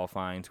weird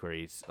qualifyings where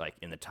he's like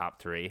in the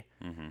top 3,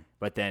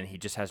 but then he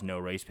just has no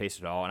race pace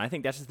at all. And I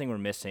think that's the thing we're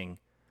missing,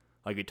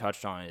 like we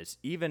touched on, is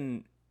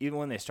even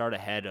when they start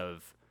ahead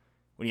of,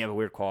 when you have a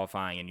weird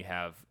qualifying and you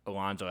have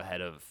Alonso ahead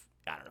of,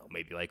 I don't know,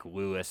 maybe like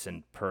Lewis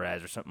and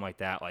Perez or something like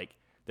that, like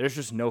there's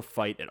just no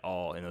fight at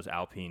all in those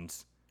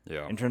Alpines.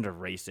 Yeah. In terms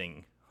of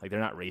racing, like they're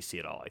not racy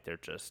at all. Like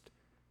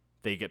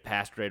they get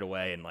passed right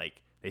away, and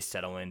like they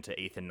settle into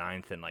 8th and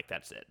 9th, and like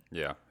that's it.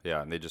 Yeah,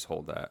 and they just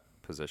hold that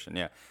position.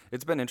 Yeah,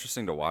 it's been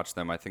interesting to watch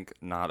them. I think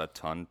not a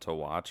ton to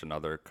watch.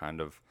 Another kind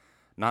of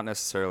not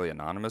necessarily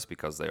anonymous,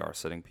 because they are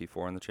sitting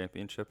P4 in the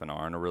championship and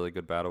are in a really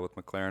good battle with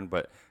McLaren,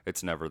 but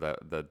it's never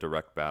the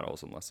direct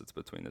battles unless it's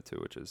between the two,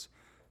 which is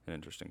an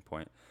interesting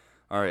point.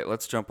 All right,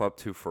 let's jump up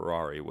to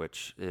Ferrari,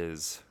 which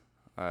is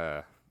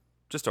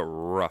just a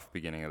rough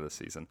beginning of the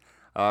season.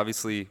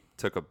 Obviously,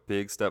 took a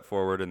big step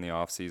forward in the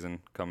offseason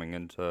coming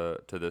into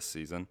this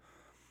season.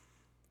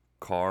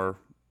 Car,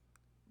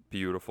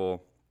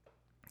 beautiful.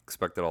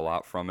 Expected a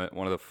lot from it.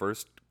 One of the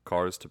first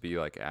cars to be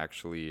like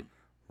actually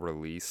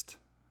released,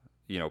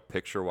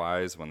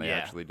 picture-wise, when they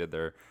actually did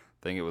their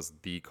thing. It was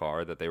the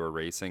car that they were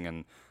racing,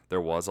 and there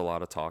was a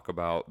lot of talk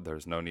about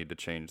there's no need to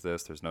change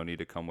this. There's no need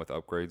to come with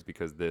upgrades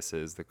because this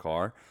is the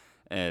car.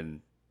 And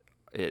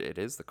it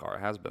is the car. It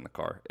has been the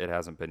car. It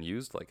hasn't been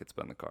used like it's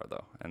been the car,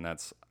 though. And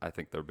that's, I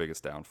think, their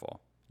biggest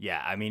downfall.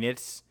 Yeah, I mean,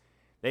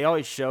 they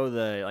always show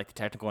the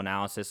technical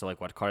analysis of like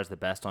what car is the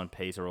best on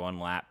pace or one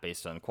lap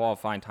based on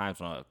qualifying times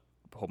and a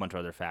whole bunch of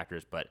other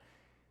factors. But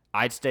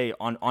I'd stay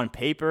on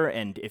paper,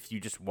 and if you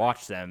just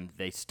watch them,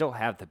 they still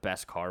have the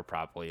best car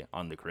probably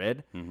on the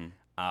grid.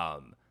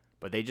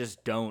 But they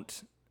just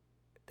don't.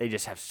 They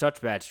just have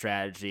such bad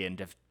strategy and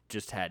have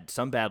just had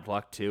some bad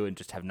luck too, and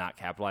just have not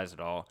capitalized at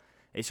all.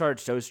 They started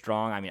so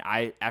strong. I mean,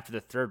 after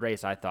the third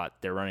race, I thought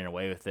they're running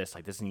away with this.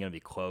 Like, this isn't going to be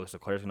close.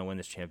 Leclerc's going to win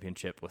this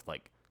championship with,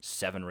 like,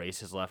 7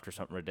 races left or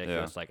something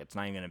ridiculous. Yeah. Like, it's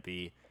not even going to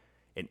be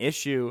an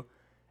issue.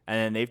 And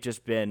then they've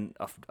just been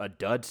a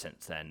dud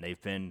since then.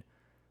 They've been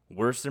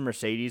worse than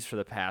Mercedes for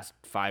the past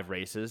 5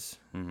 races.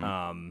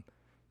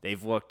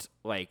 They've looked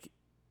like,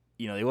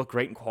 they look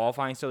great in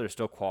qualifying still. They're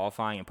still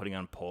qualifying and putting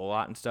on pole a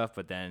lot and stuff,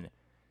 but then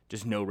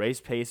just no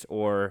race pace,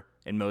 or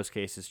in most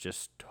cases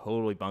just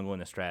totally bungling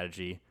the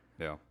strategy.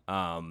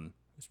 Yeah.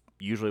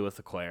 Usually with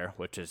Leclerc,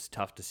 which is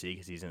tough to see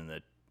because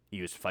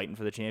he was fighting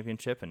for the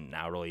championship and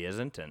now really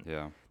isn't.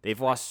 And they've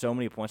lost so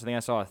many points. I think I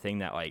saw a thing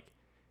that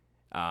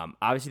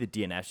obviously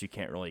the DNFs you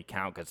can't really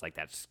count because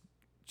that's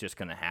just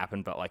going to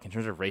happen. But in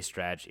terms of race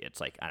strategy,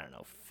 it's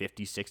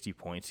 50, 60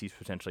 points he's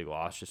potentially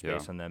lost just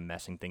based on them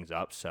messing things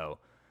up. So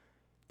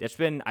it's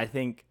been, I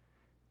think,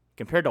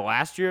 compared to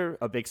last year,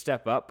 a big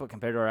step up, but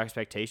compared to our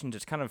expectations,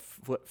 it's kind of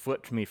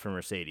flipped for me for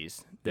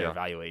Mercedes. Their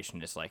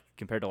evaluation is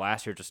compared to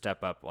last year, it's a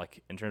step up.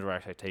 In terms of our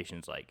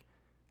expectations,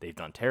 they've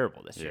done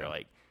terrible this year.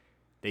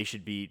 They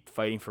should be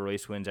fighting for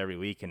race wins every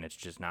week, and it's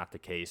just not the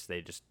case.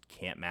 They just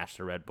can't match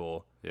the Red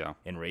Bull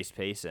in race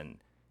pace, and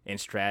in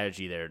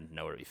strategy, they're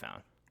nowhere to be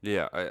found.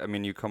 Yeah, I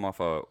mean, you come off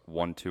a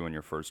 1-2 in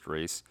your first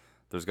race.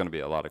 There's going to be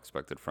a lot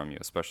expected from you,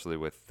 especially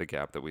with the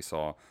gap that we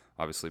saw,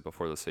 obviously,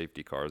 before the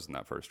safety cars in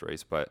that first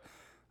race. But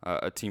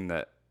a team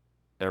that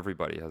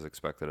everybody has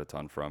expected a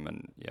ton from,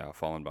 and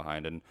fallen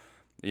behind. And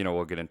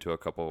we'll get into a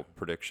couple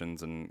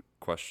predictions and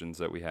questions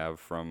that we have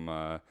from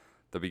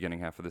the beginning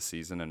half of the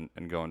season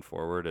and going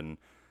forward, and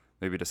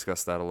maybe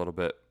discuss that a little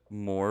bit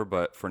more,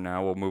 but for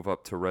now we'll move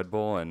up to Red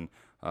Bull, and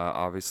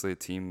obviously a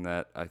team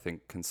that I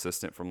think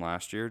consistent from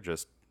last year,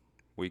 just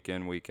week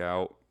in, week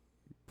out,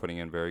 putting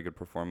in very good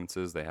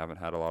performances. They haven't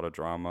had a lot of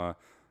drama.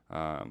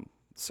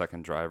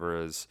 Second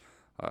driver is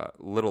a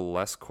little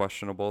less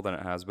questionable than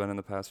it has been in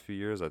the past few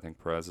years. I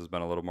think Perez has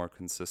been a little more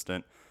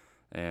consistent,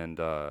 and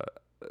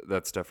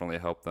that's definitely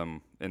helped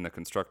them in the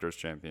Constructors'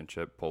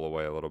 Championship pull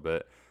away a little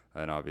bit.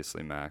 And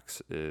obviously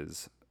Max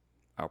is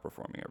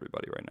outperforming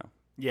everybody right now.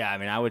 Yeah, I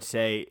mean, I would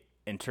say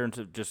in terms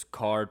of just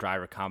car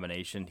driver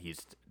combination,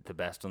 he's the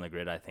best on the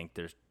grid. I think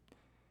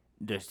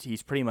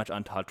he's pretty much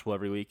untouchable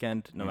every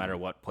weekend. No matter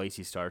what place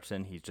he starts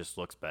in, he just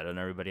looks better than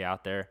everybody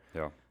out there.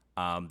 Yeah.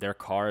 Their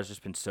car has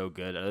just been so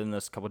good. Other than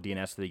those couple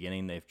DNFs at the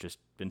beginning, they've just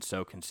been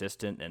so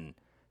consistent and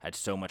had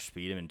so much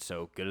speed and been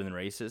so good in the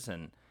races.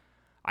 And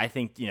I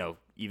think,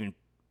 even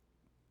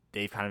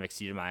they've kind of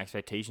exceeded my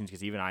expectations,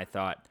 because even I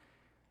thought,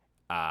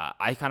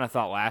 I kind of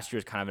thought last year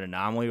was kind of an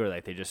anomaly where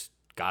like they just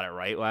got it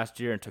right last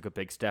year and took a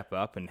big step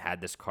up and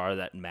had this car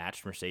that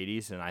matched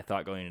Mercedes. And I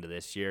thought going into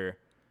this year,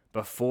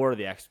 before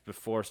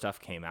stuff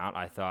came out,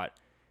 I thought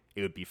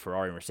it would be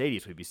Ferrari,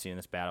 Mercedes. We'd be seeing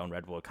this battle, and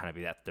Red Bull would kind of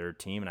be that third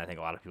team. And I think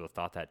a lot of people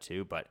thought that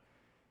too. But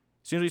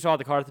as soon as we saw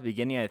the car at the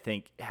beginning, I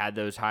think had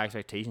those high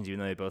expectations, even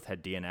though they both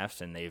had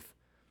DNFs, and they've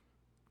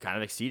kind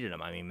of exceeded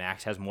them. I mean,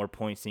 Max has more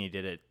points than he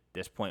did at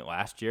this point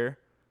last year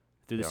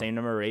through the same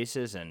number of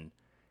races, and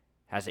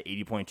has an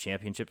 80-point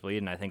championship lead.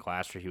 And I think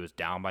last year he was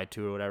down by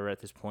 2 or whatever at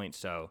this point.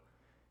 So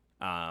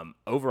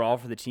overall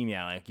for the team,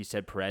 like you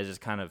said, Perez has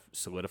kind of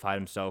solidified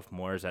himself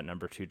more as that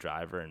number 2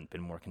 driver and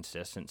been more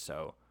consistent.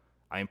 So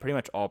I mean, pretty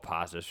much all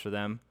positives for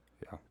them.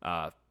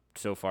 Yeah.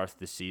 So far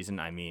this season.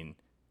 I mean,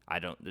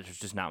 there's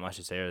just not much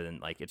to say other than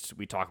like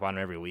we talk about them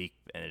every week,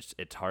 and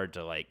it's hard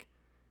to like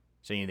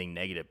say anything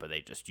negative, but they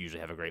just usually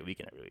have a great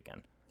weekend every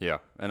weekend. Yeah,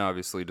 and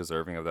obviously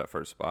deserving of that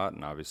first spot,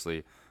 and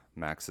obviously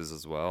Max's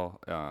as well.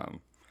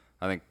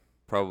 I think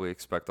probably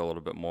expect a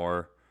little bit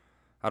more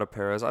out of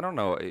Perez. I don't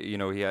know.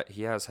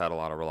 He has had a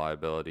lot of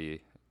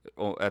reliability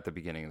at the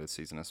beginning of the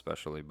season,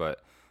 especially,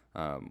 but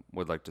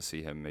would like to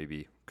see him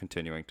maybe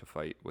continuing to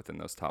fight within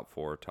those top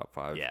 4, top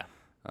 5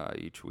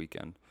 each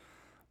weekend.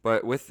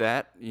 But with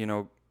that,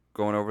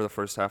 going over the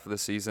first half of the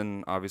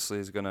season obviously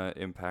is going to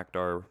impact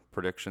our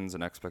predictions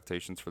and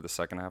expectations for the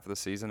second half of the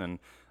season.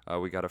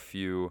 And we got a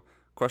few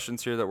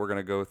questions here that we're going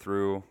to go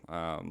through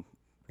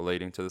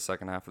relating to the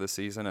second half of the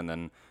season, and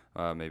then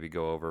maybe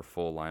go over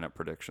full lineup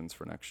predictions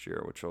for next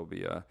year, which will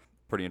be a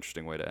pretty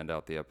interesting way to end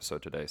out the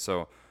episode today.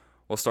 So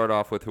we'll start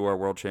off with who our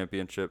World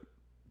Championship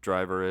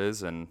driver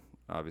is, and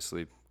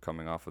obviously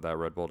coming off of that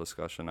Red Bull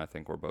discussion, I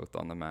think we're both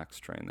on the Max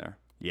train there.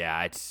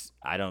 Yeah,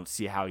 I don't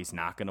see how he's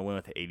not going to win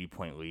with an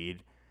 80-point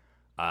lead.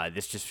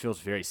 This just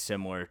feels very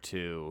similar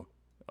to,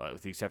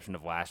 with the exception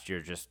of last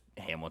year, just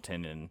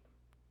Hamilton in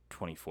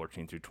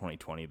 2014 through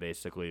 2020,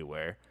 basically,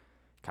 where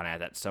kind of at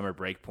that summer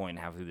break point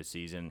halfway through the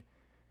season,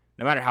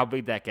 no matter how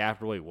big that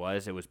gap really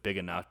was, it was big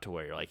enough to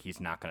where like he's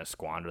not going to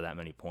squander that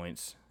many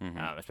points.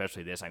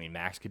 Especially this. I mean,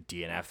 Max could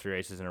DNF 3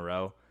 races in a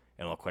row,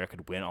 and Leclerc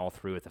could win all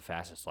 3 with the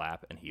fastest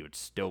lap, and he would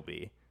still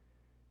be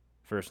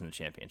first in the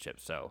championship.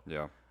 So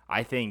yeah,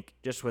 I think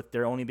just with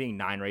there only being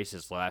 9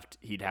 races left,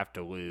 he'd have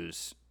to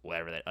lose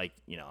whatever that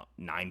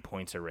 9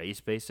 points a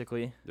race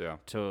basically. Yeah.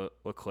 To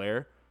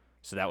Leclerc,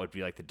 so that would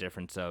be like the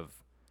difference of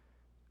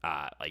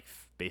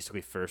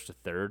basically first to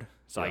third.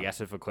 So I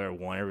guess if Leclerc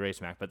won every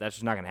race, Max, but that's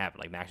just not going to happen.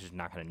 Like Max is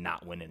not going to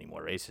not win any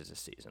more races this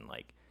season.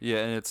 Yeah,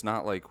 and it's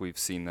not like we've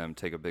seen them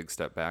take a big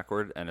step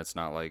backward, and it's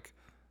not like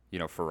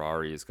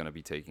Ferrari is going to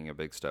be taking a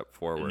big step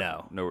forward.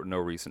 No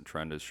recent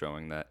trend is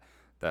showing that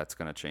that's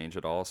going to change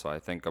at all. So I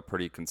think a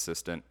pretty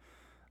consistent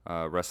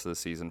rest of the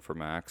season for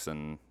Max,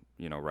 and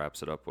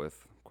wraps it up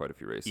with quite a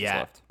few races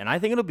left. And I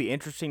think it'll be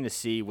interesting to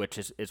see, which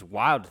is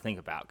wild to think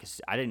about,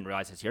 because I didn't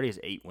realize this. He already has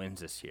 8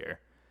 wins this year.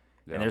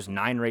 Yeah. And there's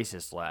 9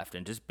 races left,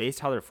 and just based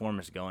how their form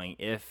is going,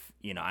 if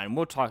and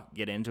we'll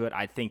get into it,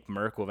 I think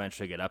Merck will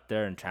eventually get up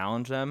there and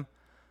challenge them,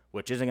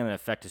 which isn't going to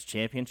affect his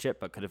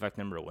championship, but could affect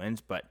the number of wins.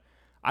 But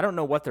I don't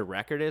know what the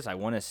record is. I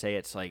want to say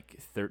it's like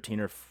 13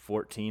 or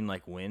 14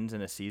 wins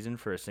in a season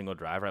for a single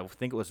driver. I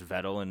think it was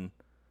Vettel, and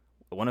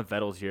one of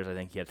Vettel's years, I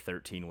think he had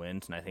 13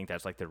 wins, and I think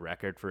that's like the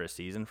record for a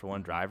season for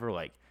one driver.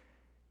 Like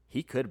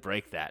he could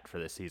break that for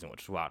this season,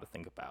 which is wild to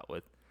think about.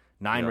 With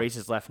 9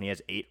 races left and he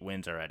has 8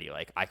 wins already,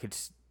 like I could.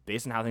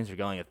 Based on how things are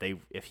going,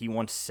 if he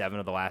won 7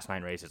 of the last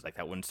 9 races,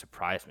 that wouldn't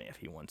surprise me if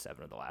he won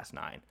 7 of the last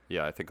 9.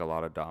 Yeah, I think a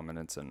lot of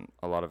dominance and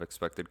a lot of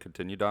expected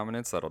continued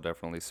dominance. That'll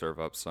definitely serve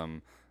up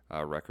some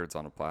records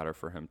on a platter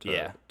for him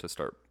to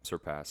start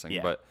surpassing.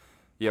 Yeah. But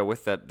yeah,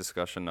 with that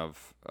discussion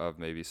of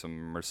maybe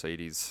some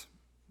Mercedes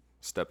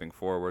stepping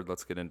forward,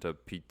 let's get into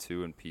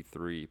P2 and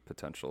P3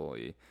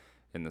 potentially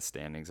in the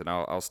standings. And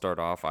I'll start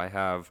off. I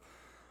have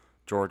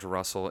George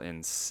Russell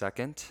in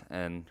second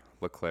and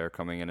Leclerc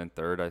coming in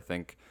third. I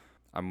think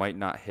I might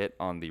not hit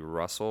on the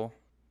Russell,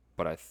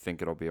 but I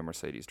think it'll be a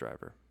Mercedes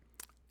driver.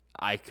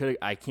 I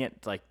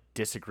can't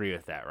disagree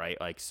with that, right?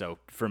 So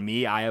for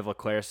me, I have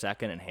Leclerc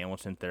second and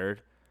Hamilton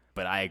third.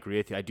 But I agree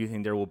with you. I do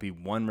think there will be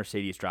one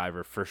Mercedes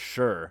driver for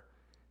sure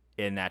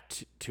in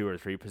that 2 or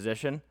 3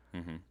 position.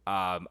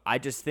 I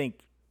just think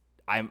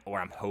I'm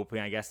hoping,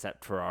 I guess,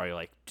 that Ferrari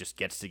like just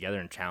gets together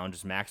and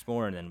challenges Max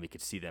more, and then we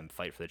could see them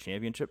fight for the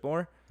championship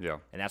more. Yeah.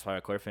 And that's why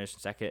Leclerc finished in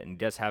second, and he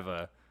does have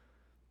I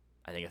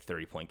think a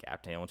 30-point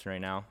gap to Hamilton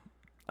right now.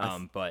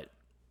 But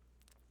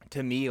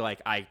to me,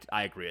 like I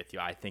agree with you.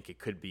 I think it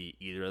could be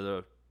either of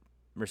the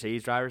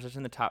Mercedes drivers that's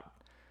in the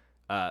top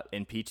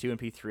in P2 and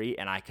P3,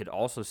 and I could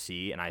also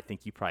see, and I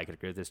think you probably could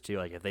agree with this too,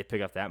 like if they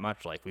pick up that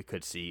much, like we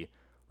could see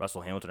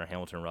Russell Hamilton or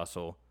Hamilton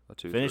Russell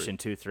finish in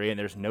 2-3, and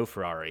there's no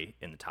Ferrari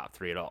in the top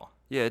 3 at all.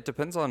 Yeah, it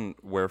depends on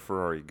where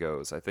Ferrari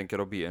goes. I think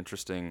it'll be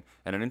interesting,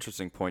 and an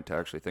interesting point to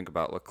actually think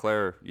about.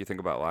 Leclerc, you think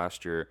about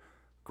last year,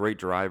 great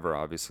driver,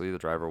 obviously, the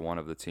driver one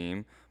of the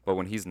team, but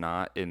when he's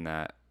not in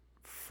that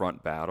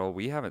front battle,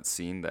 we haven't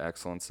seen the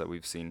excellence that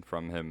we've seen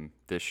from him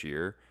this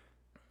year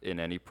in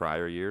any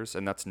prior years,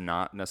 and that's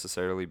not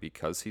necessarily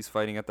because he's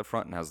fighting at the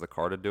front and has the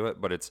car to do it,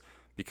 but it's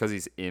because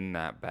he's in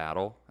that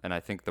battle, and I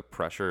think the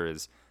pressure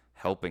is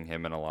helping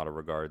him in a lot of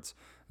regards.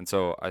 And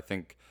so I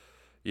think,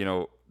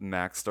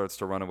 Max starts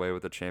to run away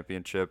with the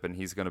championship, and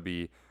he's going to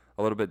be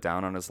a little bit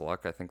down on his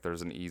luck. I think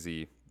there's an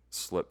easy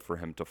slip for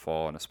him to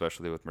fall, and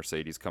especially with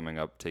Mercedes coming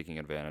up, taking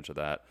advantage of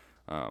that.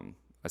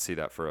 I see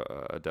that for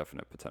a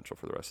definite potential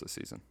for the rest of the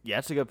season. Yeah,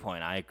 that's a good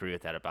point. I agree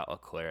with that about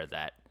Leclerc,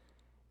 that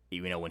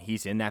when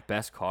he's in that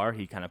best car,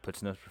 he kind of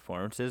puts in those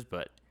performances,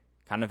 but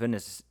kind of in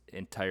his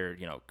entire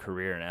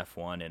career in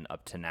F1 and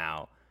up to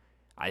now,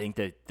 I think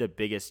that the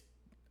biggest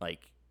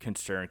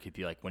concern could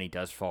be when he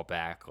does fall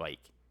back,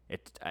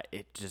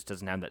 it just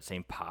doesn't have that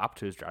same pop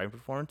to his driving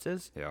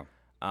performances. Yeah.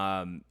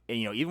 And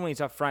even when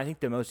he's up front, I think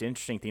the most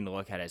interesting thing to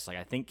look at is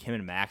I think him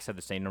and Max have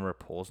the same number of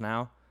poles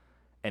now,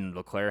 and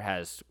Leclerc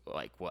has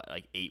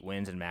 8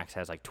 wins and Max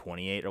has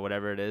 28 or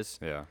whatever it is.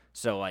 Yeah.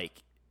 So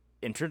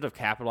in terms of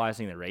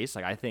capitalizing the race,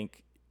 I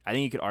think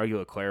you could argue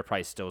Leclerc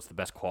probably still is the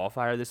best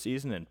qualifier this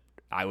season, and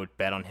I would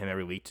bet on him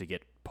every week to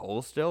get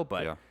poles still.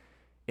 But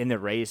in the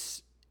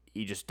race,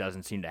 he just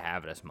doesn't seem to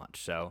have it as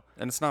much. So,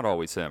 and it's not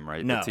always him,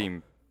 right? No. The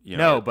team,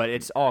 but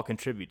it's all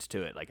contributes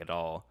to it, it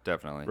all.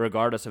 Definitely.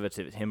 Regardless of it's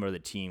him or the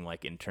team,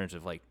 in terms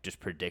of just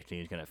predicting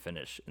who's going to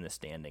finish in the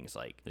standings,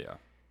 yeah.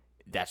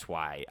 That's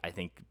why I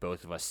think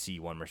both of us see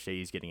one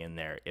Mercedes getting in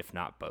there, if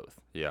not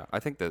both. Yeah, I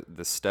think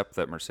the step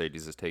that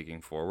Mercedes is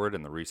taking forward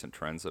and the recent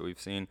trends that we've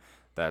seen,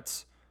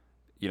 that's,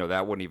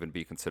 that wouldn't even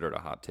be considered a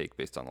hot take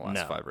based on the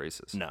last 5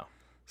 races. No.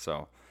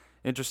 So,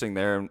 interesting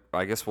there.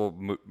 I guess we'll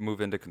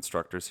move into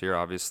constructors here.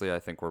 Obviously, I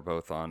think we're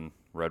both on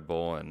Red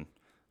Bull, and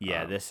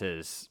this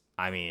is,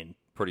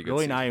 pretty good. Really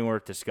season. not even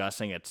worth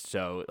discussing. It's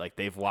so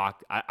they've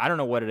locked. I don't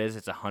know what it is.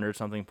 It's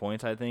 100-something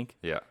points, I think.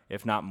 Yeah.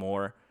 If not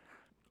more.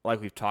 Like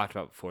we've talked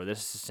about before, this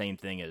is the same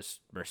thing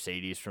as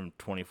Mercedes from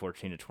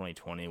 2014 to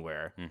 2020,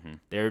 where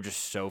they're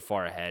just so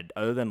far ahead.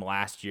 Other than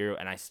last year,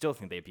 and I still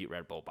think they beat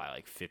Red Bull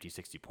by 50,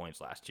 60 points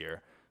last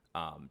year,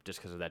 just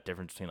because of that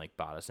difference between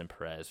Bottas and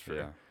Perez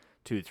for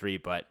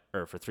 2-3,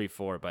 or for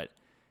 3-4. But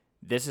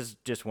this is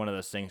just one of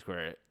those things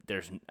where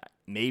there's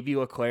maybe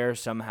Leclerc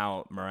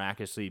somehow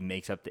miraculously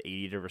makes up the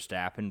 80 to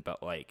Verstappen, but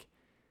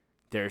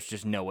there's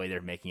just no way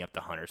they're making up the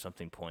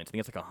 100-something points. I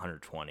think it's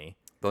 120.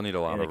 They'll need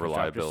a lot of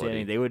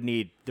reliability. They would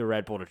need the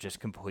Red Bull to just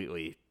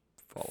completely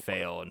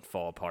fail and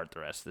fall apart the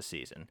rest of the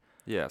season.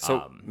 Yeah,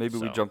 so maybe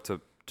we jump to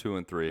 2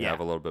 and 3 and have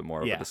a little bit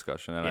more of a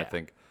discussion. And I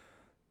think,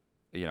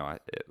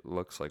 it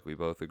looks like we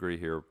both agree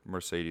here,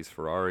 Mercedes,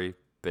 Ferrari,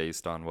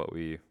 based on what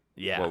we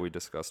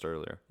discussed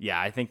earlier. Yeah,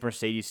 I think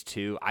Mercedes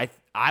too.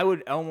 I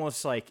would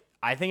almost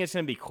I think it's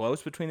going to be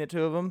close between the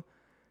two of them,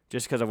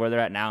 just because of where they're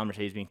at now.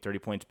 Mercedes being 30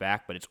 points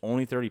back, but it's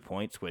only 30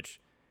 points,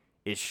 which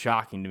is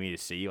shocking to me to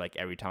see.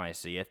 Every time I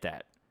see it,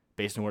 that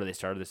based on where they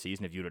started the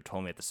season, if you would have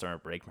told me at the summer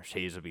break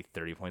Mercedes would be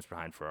 30 points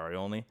behind Ferrari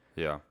only.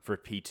 Yeah. For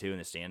P2 in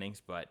the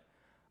standings, but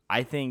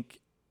I think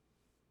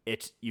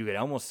you could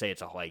almost say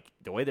it's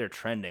the way they're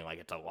trending,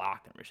 it's a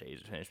lock that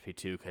Mercedes will finish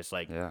P2, because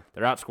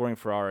they're outscoring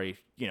Ferrari,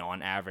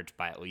 on average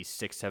by at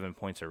least 6-7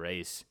 points a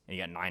race, and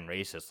you got 9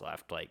 races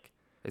left.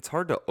 It's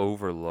hard to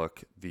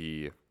overlook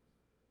the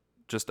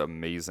just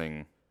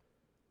amazing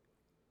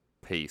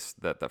pace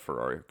that the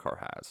Ferrari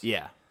car has.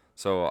 Yeah.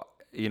 So,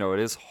 it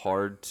is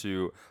hard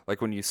to,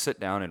 when you sit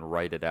down and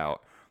write it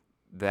out,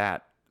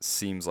 that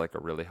seems like a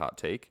really hot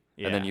take.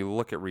 Yeah. And then you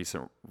look at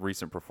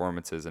recent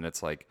performances, and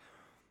it's A,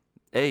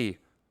 it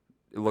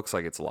looks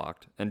like it's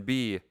locked. And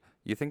B,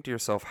 you think to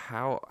yourself,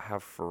 how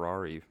have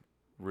Ferrari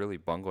really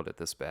bungled it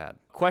this bad?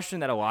 Question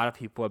that a lot of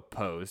people have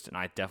posed, and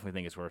I definitely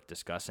think it's worth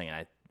discussing,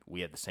 and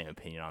we have the same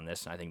opinion on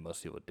this, and I think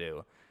most people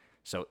do.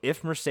 So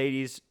if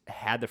Mercedes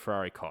had the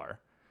Ferrari car,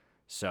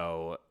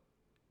 so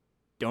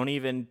don't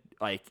even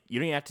you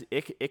don't even have to.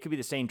 It could be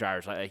the same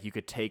drivers. You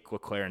could take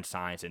Leclerc and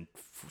Sainz and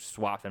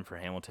swap them for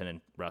Hamilton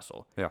and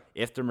Russell. Yeah.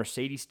 If the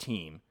Mercedes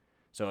team,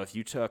 so if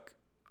you took,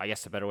 I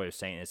guess the better way of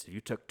saying it is, if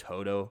you took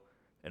Toto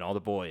and all the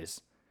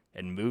boys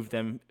and moved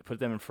them, put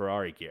them in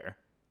Ferrari gear,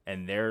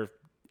 and they're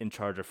in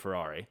charge of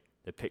Ferrari,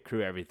 the pit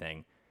crew,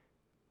 everything,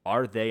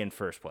 are they in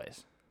first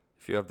place?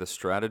 If you have the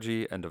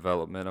strategy and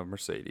development of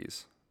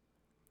Mercedes,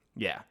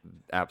 Yeah.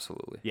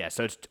 absolutely. Yeah,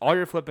 so it's all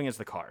you're flipping is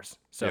the cars.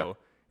 So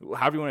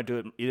however you want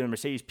to do it, either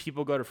Mercedes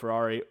people go to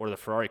Ferrari or the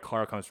Ferrari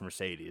car comes from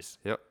Mercedes.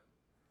 Yep,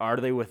 Are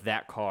they with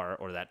that car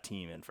or that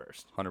team in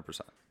first?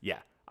 100%. Yeah,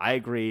 I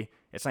agree.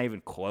 It's not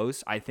even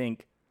close. I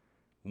think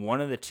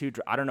one of the two,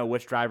 I don't know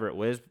which driver it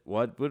was,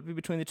 what would be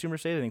between the two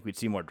Mercedes. I think we'd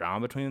see more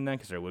drama between them then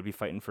because they would be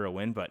fighting for a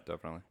win, but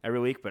Definitely. every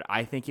week. But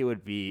I think it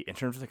would be, in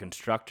terms of the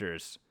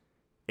constructors,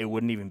 it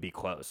wouldn't even be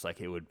close. Like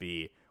it would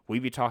be,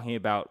 we'd be talking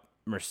about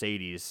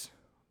Mercedes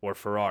or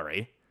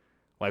Ferrari,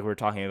 like we're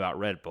talking about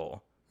Red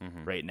Bull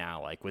right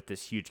now, like with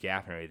this huge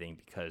gap and everything,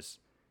 because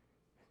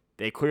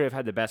they clearly have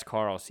had the best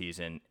car all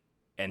season,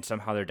 and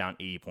somehow they're down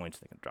 80 points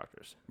to the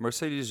constructors.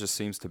 Mercedes just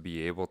seems to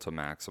be able to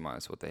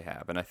maximize what they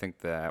have, and I think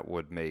that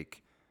would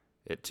make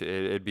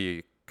it'd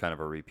be kind of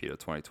a repeat of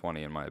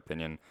 2020 in my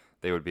opinion.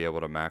 They would be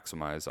able to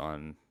maximize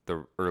on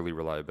the early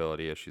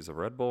reliability issues of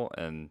Red Bull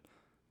and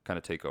kind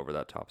of take over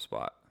that top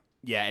spot.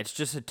 Yeah, it's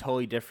just a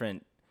totally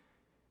different,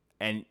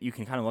 and you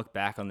can kind of look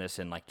back on this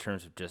in like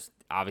terms of just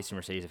obviously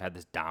Mercedes have had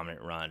this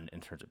dominant run in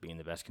terms of being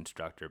the best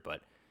constructor,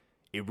 but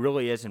it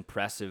really is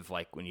impressive.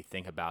 Like when you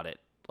think about it,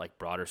 like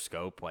broader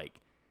scope, like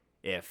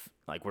if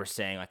like we're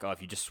saying like, oh,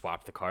 if you just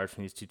swap the cars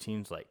from these two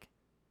teams, like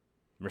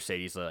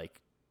Mercedes like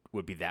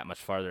would be that much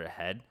farther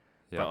ahead.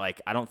 Yeah. But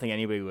like I don't think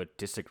anybody would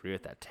disagree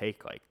with that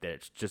take. Like that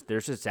it's just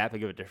there's just that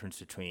big of a difference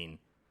between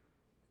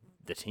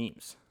the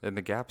teams. And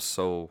the gap's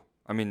so,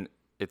 I mean,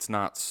 it's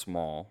not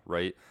small,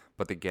 right?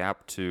 But the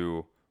gap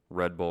to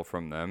Red Bull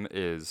from them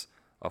is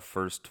a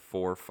first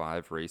 4 or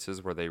 5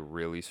 races where they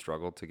really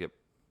struggled to get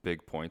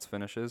big points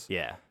finishes.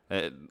 Yeah.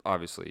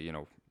 Obviously,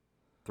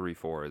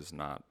 3-4 is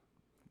not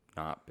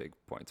big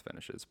points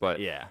finishes, but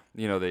Yeah.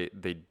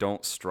 they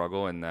don't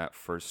struggle in that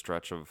first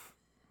stretch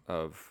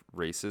of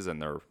races,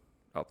 and they're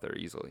up there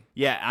easily.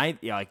 Yeah,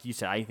 like you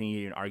said, I think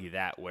you can argue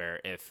that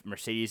where if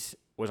Mercedes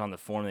was on the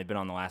form they've been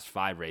on the last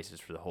 5 races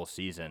for the whole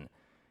season,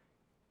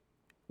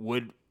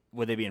 would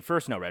they be in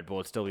first? No, Red Bull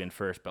would still be in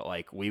first, but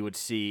like we would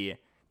see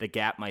the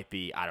gap might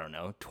be, I don't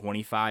know,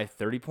 25,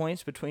 30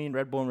 points between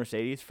Red Bull and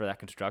Mercedes for that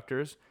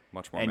constructors.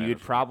 Much more And you'd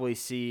manageable. probably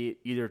see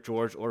either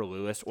George or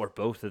Lewis or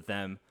both of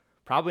them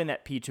probably in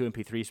that P2 and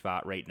P3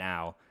 spot right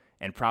now,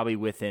 and probably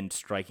within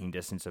striking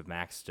distance of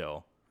Max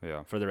still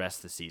Yeah. for the rest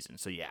of the season.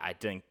 So yeah, I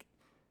think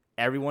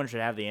everyone should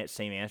have the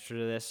same answer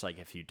to this. Like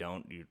if you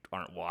don't, you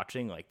aren't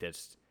watching. Like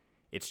this,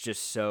 it's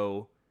just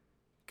so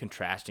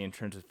contrasting in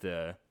terms of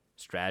the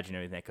strategy and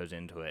everything that goes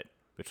into it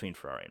between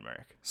Ferrari and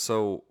Merc.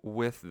 So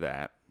with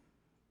that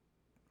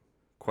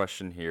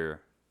question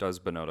here, does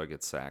Binotto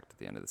get sacked at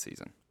the end of the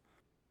season?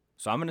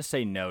 So I'm going to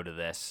say no to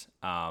this.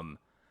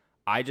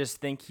 I just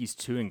think he's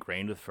too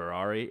ingrained with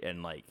Ferrari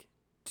and like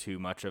too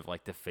much of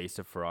like the face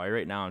of Ferrari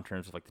right now in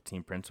terms of like the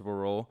team principal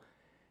role.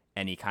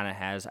 And he kind of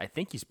has, I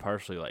think he's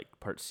partially like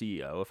part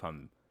CEO if I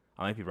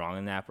might be wrong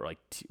in that, but like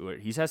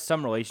he has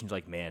some relations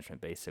like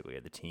management basically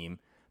of the team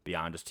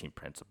beyond just team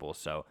principal.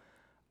 So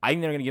I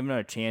think they're going to give him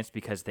another chance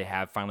because they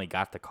have finally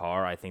got the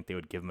car. I think they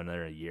would give him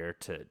another year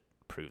to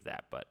prove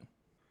that, but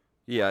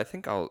Yeah, I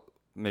think I'll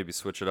maybe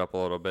switch it up a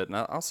little bit, and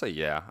I'll say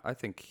yeah. I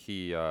think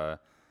he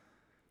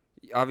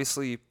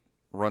obviously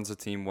runs the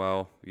team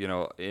well.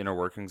 Inner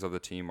workings of the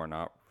team are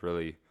not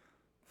really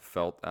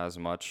felt as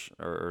much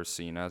or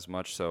seen as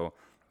much, so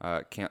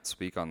can't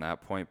speak on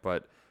that point.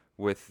 But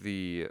with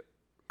the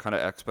kind of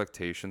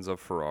expectations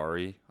of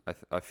Ferrari,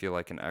 I feel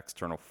like an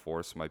external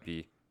force might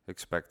be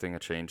expecting a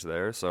change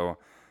there. So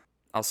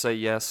I'll say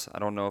yes. I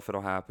don't know if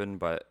it'll happen,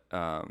 but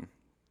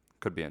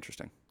could be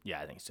interesting. yeah,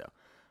 I think so.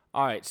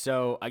 All right,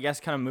 so I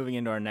guess kind of moving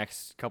into our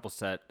next couple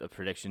set of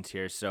predictions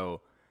here. So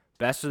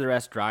best of the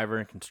rest driver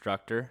and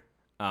constructor.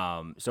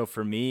 So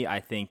for me, I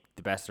think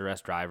the best of the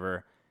rest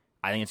driver,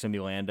 I think it's going to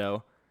be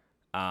Lando.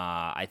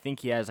 I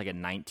think he has like a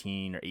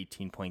 19 or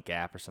 18 point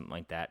gap or something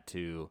like that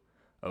to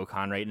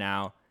Ocon right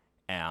now.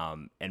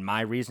 And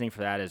my reasoning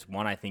for that is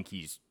one, I think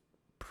he's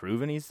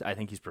proven I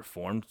think he's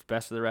performed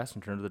best of the rest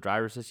in terms of the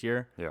drivers this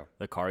year. Yeah.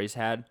 The car he's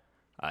had,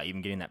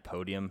 even getting that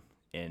podium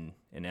in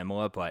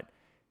Imola, but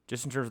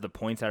just in terms of the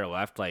points that are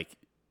left, like,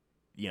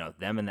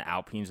 them and the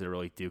Alpines that are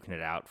really duking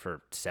it out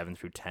for 7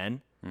 through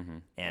 10. Mm-hmm.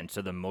 And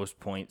so the most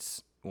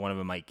points one of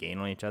them might gain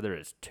on each other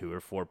is 2 or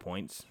 4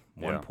 points,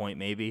 1 point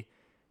maybe.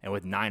 And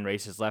with 9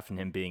 races left and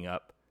him being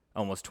up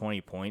almost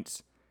 20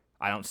 points,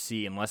 I don't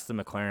see, unless the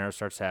McLaren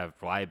starts to have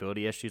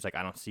reliability issues, like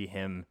I don't see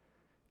him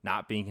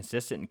not being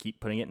consistent and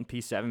keep putting it in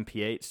P7,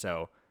 P8.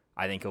 So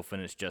I think he'll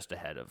finish just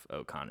ahead of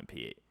Ocon in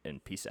P8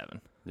 and P7.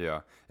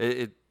 Yeah.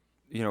 It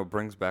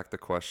brings back the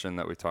question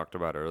that we talked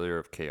about earlier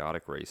of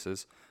chaotic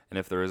races. And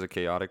if there is a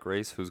chaotic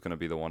race, who's going to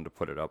be the one to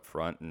put it up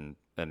front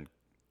and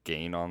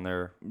gain on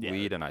their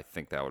lead? And I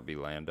think that would be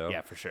Lando.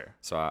 Yeah, for sure.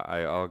 So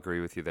I'll agree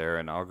with you there,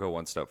 and I'll go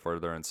one step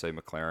further and say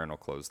McLaren will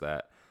close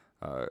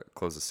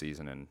the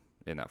season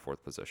in that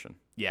 4th position.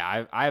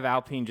 Yeah, I have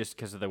Alpine just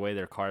because of the way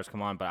their cars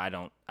come on, but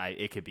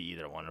it could be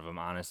either one of them,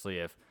 honestly,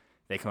 if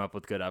they come up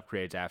with good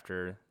upgrades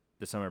after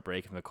the summer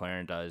break, if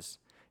McLaren does.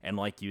 And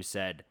like you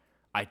said,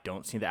 I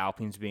don't see the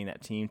Alpines being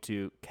that team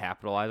to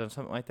capitalize on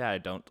something like that. I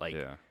don't like.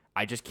 Yeah.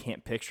 I just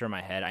can't picture in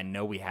my head. I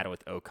know we had it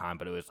with Ocon,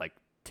 but it was like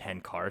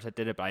 10 cars that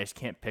did it. But I just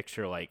can't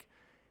picture like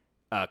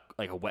a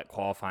wet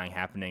qualifying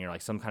happening or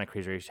like some kind of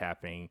crazy race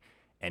happening,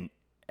 and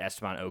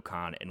Esteban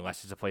Ocon,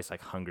 unless it's a place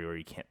like Hungary where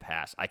you can't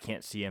pass. I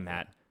can't see him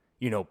at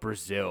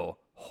Brazil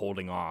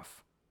holding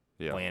off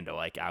Yeah. Lando.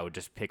 Like I would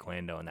just pick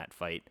Lando in that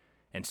fight,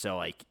 and so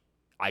like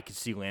I could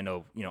see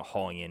Lando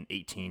hauling in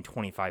 18,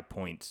 25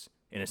 points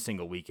in a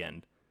single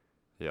weekend.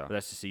 Yeah. But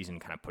that's the season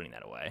kind of putting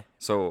that away.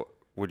 So,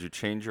 would you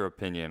change your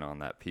opinion on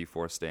that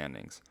P4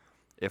 standings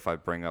if I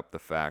bring up the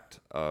fact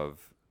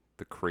of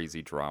the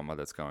crazy drama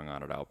that's going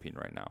on at Alpine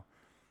right now?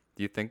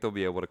 Do you think they'll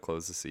be able to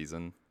close the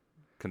season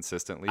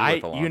consistently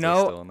with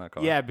Alonso still in that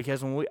car? Yeah,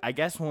 because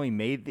when we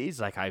made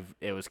these, like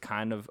it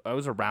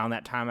was around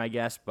that time, I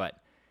guess. But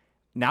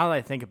now that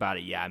I think about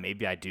it, yeah,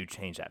 maybe I do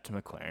change that to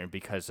McLaren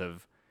because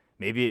of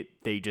maybe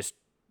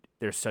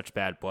there's such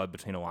bad blood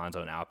between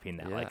Alonso and Alpine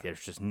that like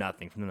there's just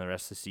nothing from the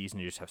rest of the season.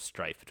 You just have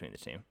strife between the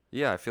team.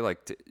 Yeah, I feel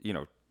like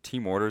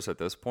team orders at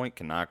this point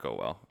cannot go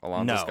well.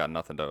 Alonso's got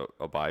nothing to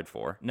abide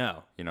for.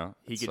 No,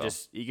 he could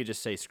so.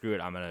 just say screw it.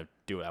 I'm gonna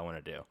do what I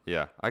want to do.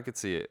 Yeah, I could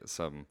see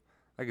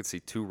I could see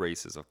 2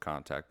 races of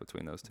contact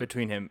between those two.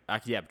 Between him and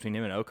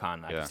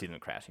Ocon, I could see them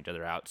crashing each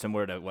other out,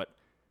 similar to what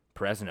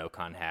Perez and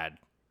Ocon had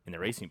in the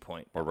Racing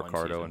Point. Or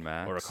Ricciardo and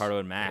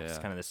Max.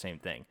 Kind of the same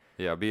thing.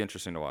 Yeah, it'd be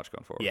interesting to watch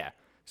going forward. Yeah.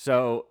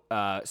 So,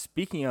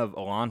 speaking of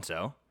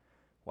Alonso,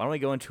 why don't we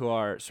go into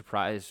our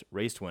surprise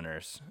race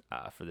winners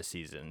for the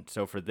season?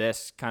 So for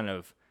this kind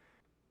of,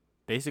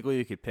 basically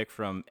you could pick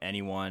from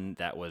anyone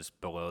that was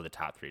below the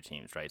top 3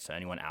 teams, right? So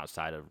anyone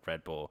outside of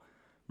Red Bull,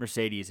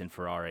 Mercedes, and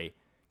Ferrari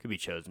could be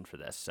chosen for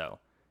this. So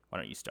why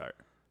don't you start?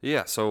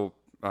 Yeah, so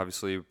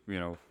obviously,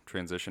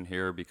 transition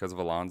here because of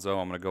Alonso.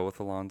 I'm going to go with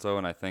Alonso,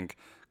 and I think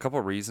a couple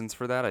of reasons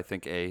for that. I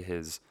think,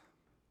 his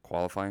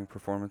qualifying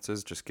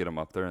performances just get him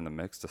up there in the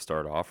mix to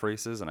start off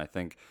races, and I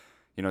think,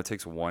 it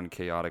takes one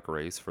chaotic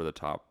race for the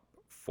top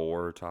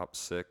 4, top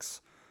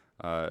 6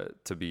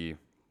 to be,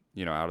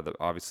 out of the.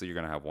 Obviously, you're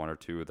going to have 1 or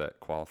 2 that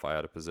qualify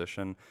out of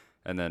position,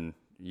 and then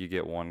you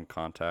get one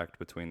contact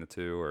between the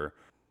 2, or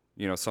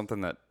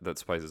something that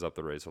spices up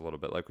the race a little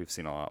bit, like we've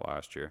seen a lot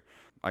last year.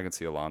 I can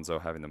see Alonso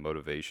having the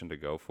motivation to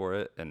go for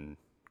it and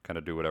kind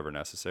of do whatever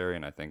necessary,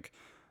 and I think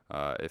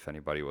if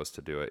anybody was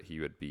to do it, he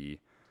would be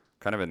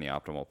kind of in the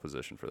optimal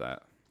position for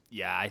that.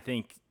 Yeah, I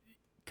think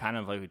kind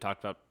of like we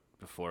talked about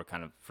before,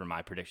 kind of for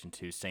my prediction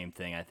too, same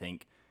thing. I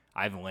think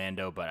I have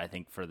Lando, but I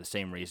think for the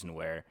same reason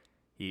where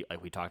he,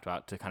 like we talked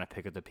about, to kind of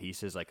pick up the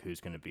pieces, like who's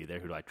going to be there,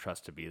 who do I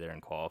trust to be there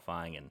in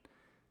qualifying, and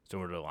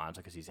similar to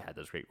Alonso because he's had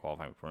those great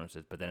qualifying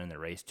performances, but then in the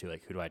race too,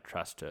 like who do I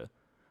trust to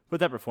put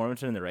that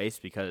performance in the race?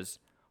 Because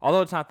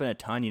although it's not been a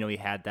ton, he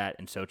had that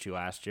in Sochi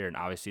last year, and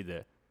obviously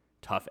the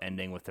tough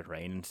ending with the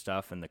rain and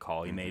stuff and the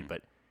call he made,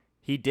 but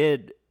he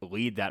did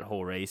lead that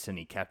whole race and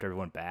he kept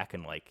everyone back,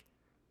 and like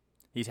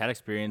he's had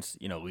experience,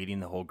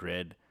 leading the whole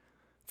grid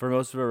for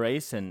most of a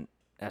race, and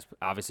as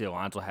obviously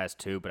Alonso has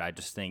too. But I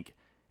just think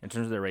in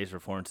terms of their race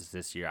performances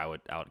this year, I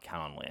would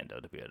count on Lando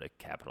to be able to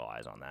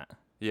capitalize on that.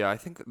 Yeah, I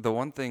think the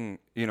one thing,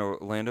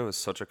 Lando is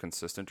such a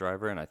consistent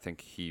driver, and I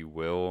think he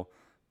will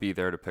be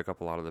there to pick up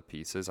a lot of the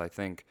pieces. I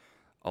think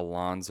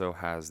Alonso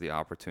has the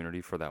opportunity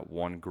for that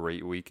one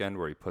great weekend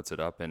where he puts it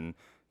up in,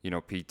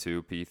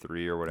 P2,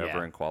 P3 or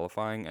whatever in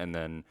qualifying, and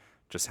then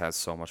just has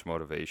so much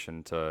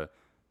motivation to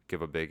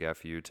give a big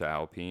FU to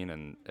Alpine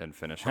and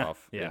finish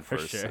off in for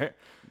first. Sure.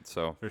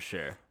 So for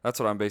sure. That's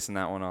what I'm basing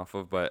that one off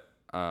of. But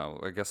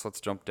I guess let's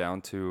jump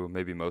down to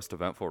maybe most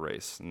eventful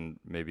race, and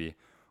maybe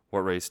what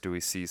race do we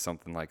see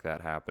something like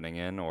that happening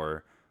in,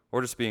 or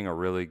just being a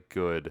really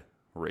good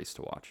race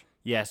to watch?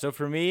 Yeah, so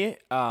for me,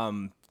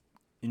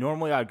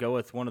 normally I'd go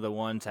with one of the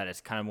ones that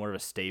is kind of more of a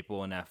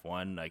staple in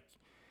F1, like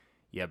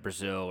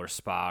Brazil or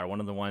Spa, or one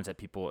of the ones that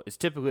it's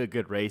typically a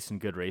good race and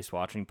good race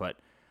watching, but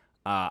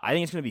I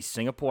think it's going to be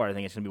Singapore. I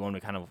think it's going to be one we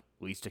kind of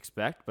least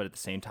expect, but at the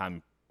same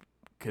time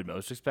could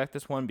most expect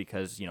this one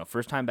because,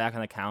 first time back on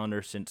the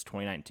calendar since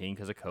 2019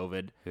 because of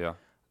COVID. Yeah.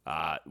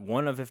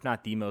 One of, if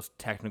not the most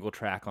technical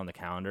track on the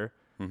calendar.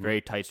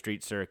 Very tight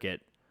street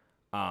circuit,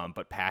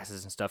 but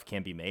passes and stuff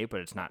can be made,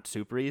 but it's not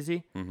super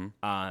easy.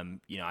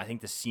 I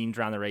think the scenes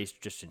around the race,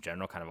 just in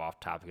general, kind of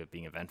off topic of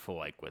being eventful,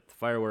 like with the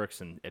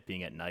fireworks and it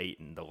being at night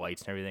and the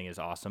lights and everything is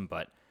awesome.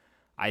 But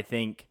I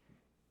think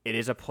it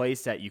is a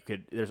place that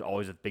there's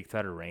always a big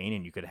threat of rain,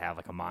 and you could have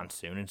like a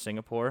monsoon in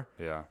Singapore.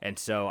 Yeah. And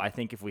so I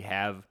think if we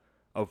have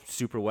a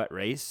super wet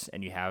race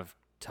and you have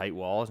tight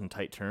walls and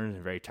tight turns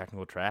and very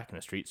technical track and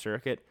a street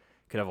circuit,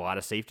 could have a lot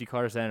of safety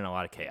cars then and a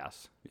lot of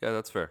chaos. Yeah,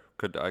 that's fair.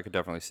 I could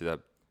definitely see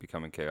that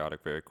becoming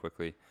chaotic very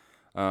quickly.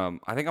 I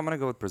think I'm going to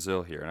go with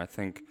Brazil here, and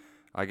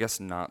I guess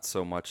not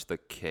so much the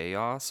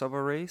chaos of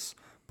a race,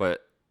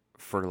 but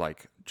for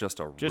like just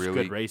really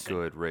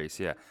good race.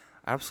 Yeah,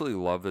 absolutely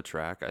love the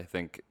track. I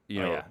think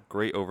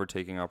great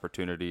overtaking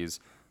opportunities,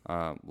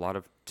 a lot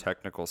of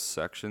technical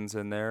sections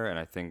in there, and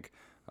I think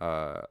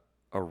a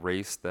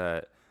race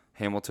that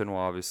Hamilton will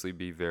obviously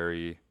be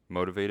very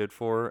motivated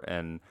for,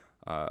 and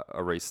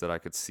a race that I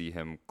could see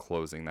him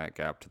closing that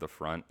gap to the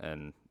front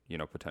and,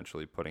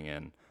 potentially putting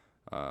in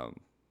a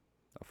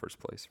first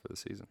place for the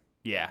season.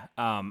 Yeah.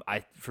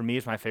 For me,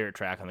 it's my favorite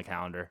track on the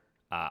calendar.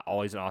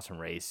 Always an awesome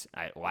race.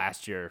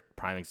 Last year,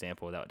 prime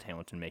example, without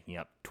Hamilton making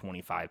up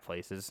 25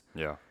 places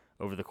Yeah.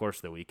 over the course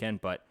of the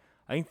weekend. But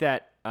I think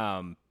that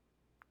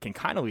can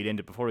kind of lead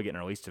into, before we get in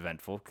our least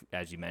eventful,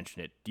 as you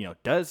mentioned it,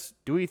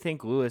 do we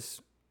think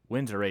Lewis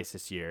wins a race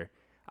this year?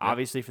 Yeah.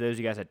 Obviously, for those of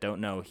you guys that don't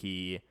know,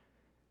 he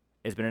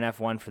has been in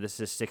F1 for this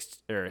is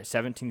his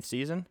 17th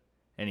season,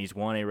 and he's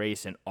won a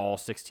race in all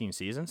 16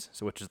 seasons,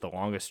 so which is the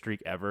longest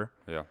streak ever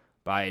Yeah.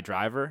 by a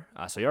driver.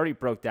 So he already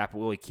broke that, but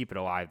will he keep it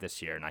alive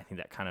this year? And I think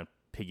that kind of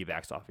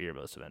piggybacks off of your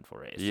most eventful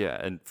race. Yeah,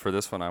 and for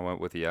this one, I went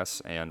with yes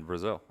and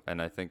Brazil,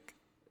 and I think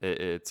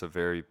it's a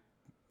very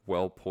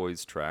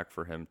well-poised track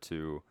for him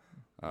to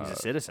He's a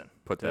citizen.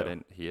 put that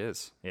in. He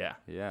is. Yeah.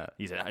 Yeah.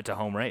 It's a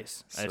home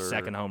race. His Sir.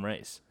 second home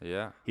race.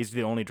 Yeah. He's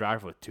the only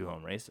driver with 2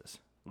 home races.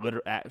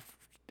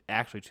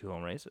 Actually 2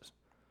 home races.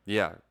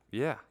 Yeah.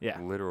 Yeah. Yeah.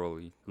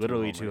 Literally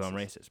 2 home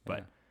races.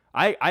 But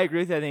Yeah. I agree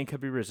with you. I think it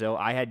could be Brazil.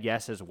 I had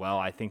yes as well.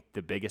 I think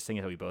the biggest thing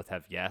is that we both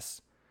have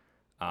yes.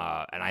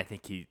 And I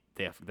think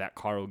that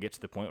car will get to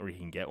the point where he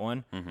can get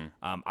one. Mm-hmm.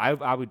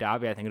 Abu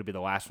Dhabi, I think it'll be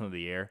the last one of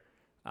the year.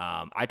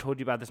 I told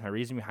you about this. My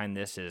reason behind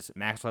this is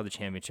Max will have the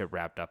championship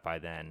wrapped up by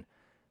then.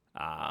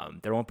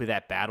 There won't be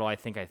that battle. I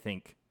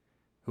think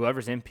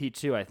whoever's in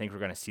P2, I think we're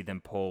going to see them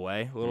pull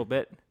away a little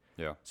bit.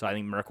 Yeah. So I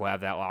think Merck will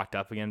have that locked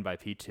up again by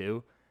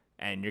P2.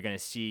 And you're going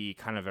to see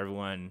kind of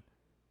everyone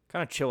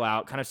kind of chill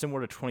out, kind of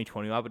similar to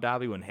 2020 Abu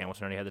Dhabi when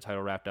Hamilton already had the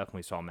title wrapped up and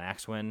we saw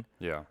Max win.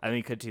 Yeah. I think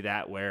you could see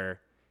that where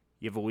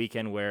you have a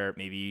weekend where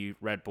maybe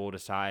Red Bull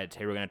decides,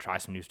 hey, we're going to try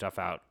some new stuff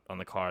out on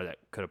the car that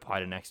could apply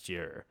to next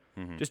year.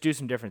 Mm-hmm. Just do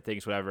some different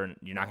things, whatever. And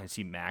you're not going to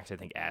see Max, I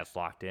think, as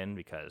locked in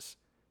because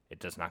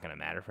it's just not going to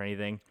matter for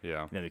anything.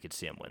 Yeah. Then we could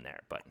see him win there.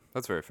 But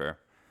That's very fair.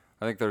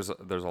 I think there's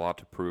a lot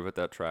to prove at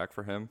that track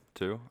for him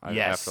too.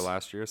 Yes. After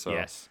last year, so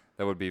yes.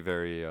 that would be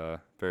very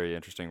very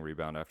interesting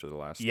rebound after the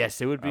last.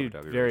 Yes, it would be Abu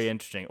Dhabi very race.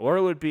 interesting. Or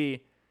it would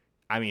be,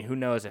 I mean, who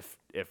knows if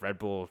Red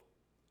Bull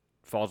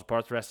falls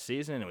apart the rest of the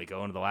season and we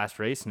go into the last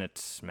race and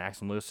it's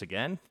Max and Lewis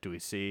again? Do we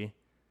see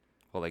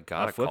Well, they a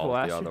got to flip call it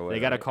last the year? other way. They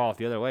got to right? call it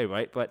the other way,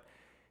 right? But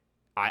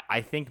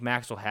I think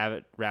Max will have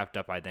it wrapped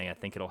up. I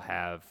think it'll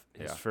have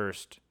his Yeah.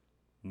 first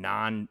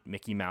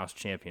non-Mickey Mouse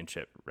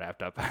championship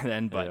wrapped up by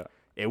then. But Yeah.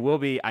 it will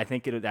be. I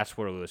think that's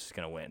where Lewis is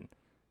going to win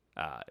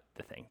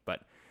the thing.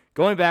 But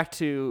going back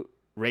to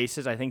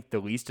races, I think the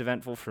least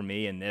eventful for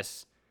me in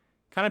this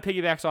kind of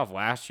piggybacks off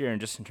last year and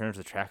just in terms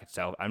of the track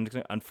itself.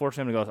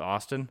 Unfortunately, I'm going to go with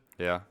Austin.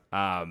 Yeah.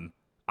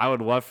 I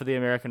would love for the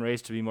American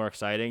race to be more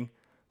exciting,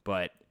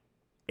 but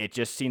it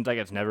just seems like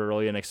it's never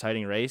really an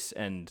exciting race,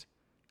 and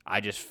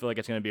I just feel like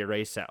it's going to be a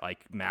race that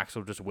like Max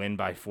will just win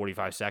by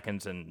 45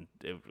 seconds, and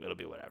it'll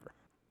be whatever.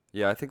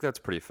 Yeah, I think that's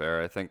pretty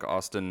fair. I think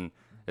Austin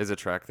is a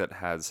track that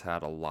has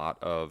had a lot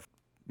of,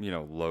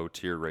 low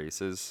tier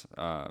races.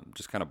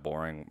 Just kind of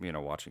boring,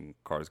 watching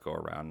cars go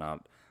around,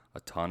 not a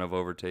ton of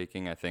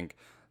overtaking. I think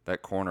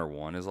that corner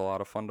 1 is a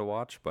lot of fun to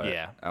watch, but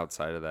Yeah.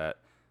 outside of that,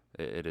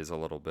 it is a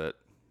little bit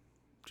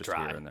just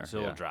Dry. here and there. It's a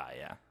little dry,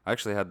 yeah. I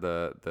actually had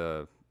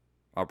the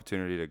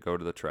opportunity to go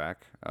to the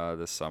track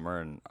this summer,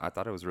 and I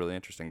thought it was really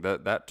interesting.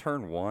 That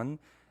turn 1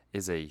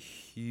 is a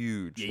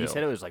huge Yeah, hill. you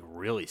said it was like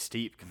really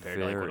steep compared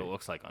to like what Very. it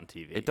looks like on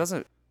TV. It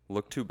doesn't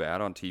look too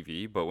bad on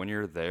TV, but when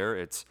you're there,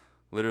 it's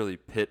literally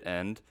pit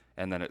end,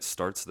 and then it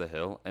starts the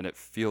hill, and it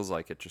feels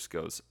like it just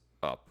goes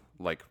up,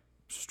 like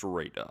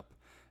straight up.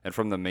 And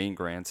from the main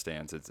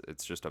grandstands,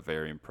 it's just a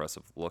very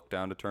impressive look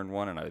down to turn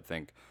 1, and I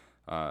think,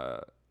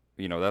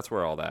 that's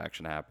where all the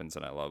action happens,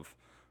 and I love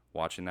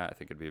watching that. I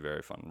think it'd be a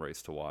very fun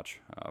race to watch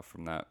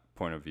from that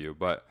point of view.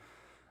 But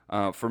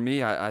for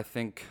me, I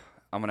think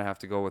I'm going to have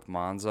to go with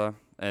Monza,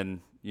 and,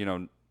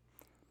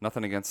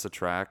 nothing against the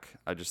track.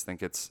 I just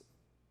think it's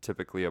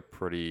typically a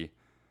pretty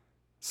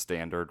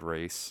standard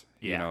race.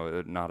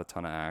 Yeah. Not a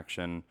ton of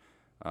action.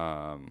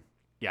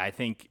 Yeah, I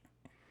think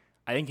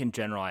in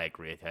general I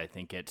agree with you. I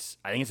think it's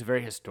a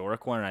very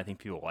historic one, and I think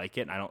people like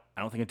it. And I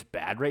don't think it's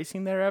bad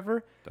racing there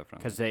ever, Definitely.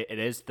 because it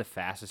is the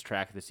fastest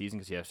track of the season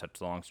because you have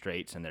such long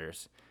straights and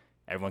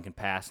everyone can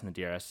pass in the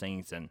DRS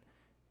things, and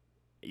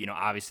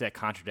obviously that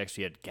contradicts.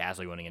 You had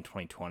Gasly winning in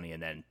 2020,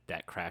 and then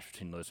that crash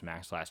between Lewis and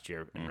Max last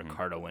year, and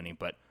Ricciardo winning.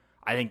 But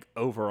I think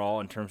overall,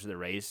 in terms of the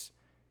race,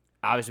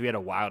 obviously we had a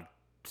wild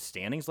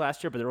standings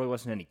last year, but there really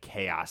wasn't any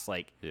chaos.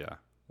 Like Yeah.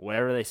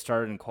 whatever they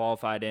started and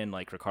qualified in,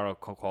 like Ricciardo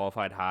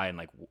qualified high and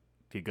like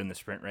be good in the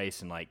sprint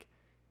race, and like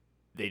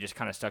they just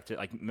kind of stuck to,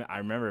 like, I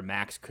remember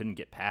Max couldn't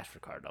get past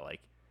Ricciardo.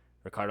 Like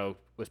Ricciardo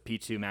was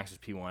P2, Max was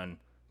P1.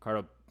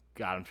 Ricciardo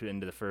got him to the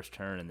end of the first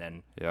turn and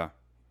then Yeah.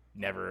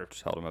 never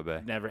Just held him at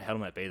bay. held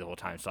him at bay the whole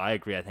time. So I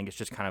agree. I think it's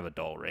just kind of a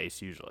dull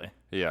race usually.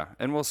 Yeah,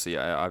 and we'll see.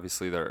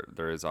 Obviously,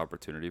 there is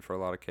opportunity for a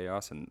lot of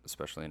chaos, and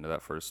especially into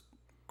that first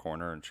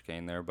corner and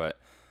chicane there. But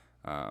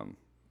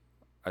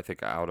I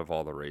think out of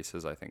all the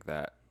races, I think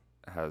that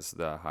has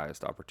the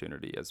highest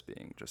opportunity as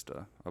being just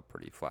a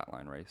pretty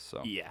flatline race.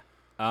 So Yeah.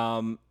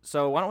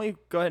 So why don't we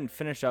go ahead and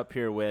finish up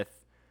here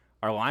with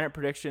our lineup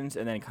predictions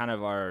and then kind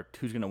of our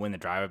who's going to win the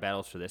driver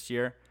battles for this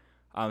year.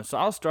 So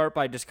I'll start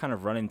by just kind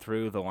of running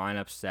through the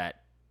lineups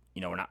that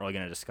we're not really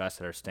going to discuss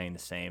that are staying the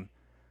same.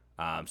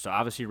 So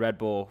obviously Red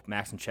Bull,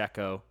 Max and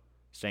Checo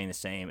staying the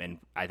same, and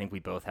I think we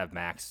both have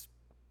Max,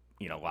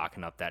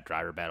 locking up that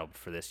driver battle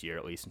for this year,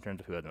 at least in terms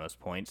of who had the most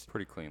points.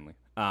 Pretty cleanly.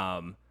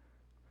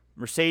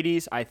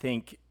 Mercedes, I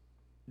think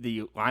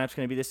the lineup's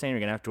going to be the same. You're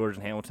going to have George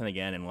and Hamilton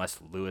again, unless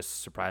Lewis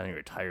surprisingly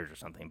retires or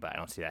something, but I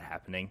don't see that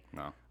happening.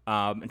 No.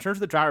 In terms of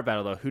the driver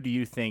battle, though, who do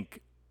you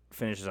think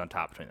finishes on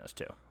top between those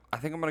two? I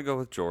think I'm going to go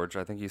with George.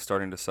 I think he's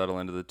starting to settle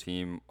into the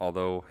team.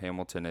 Although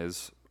Hamilton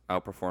is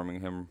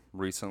outperforming him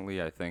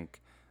recently, I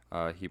think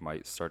he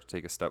might start to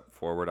take a step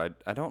forward.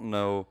 I don't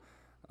know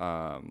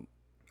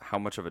how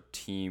much of a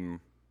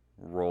team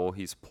role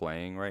he's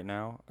playing right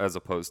now, as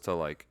opposed to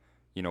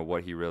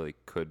what he really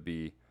could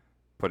be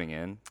putting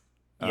in.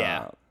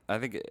 Yeah. I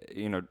think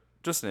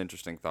just an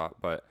interesting thought,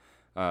 but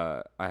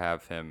I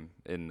have him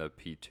in the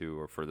P2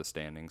 or for the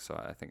standings, so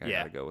I think I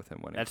got to go with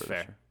him winning. That's for fair.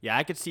 This year. Yeah,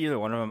 I could see either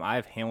one of them. I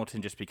have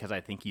Hamilton just because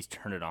I think he's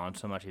turned it on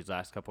so much these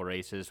last couple of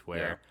races,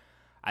 where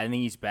I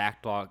think he's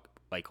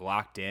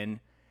locked in,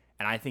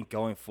 and I think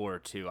going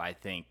forward too. I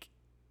think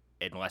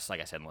unless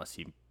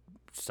he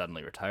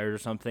suddenly retires or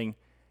something,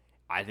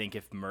 I think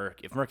if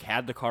Merck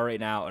had the car right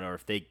now, or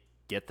if they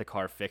get the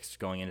car fixed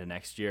going into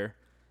next year,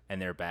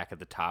 and they're back at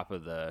the top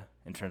of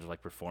in terms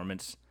of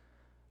performance,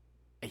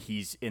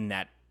 he's in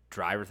that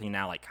driver thing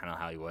now, kind of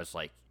how he was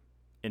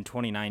in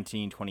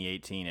 2019,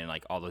 2018, and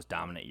all those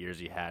dominant years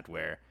he had,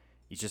 where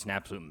he's just an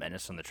absolute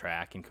menace on the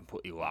track and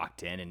completely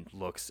locked in and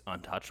looks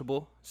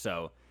untouchable.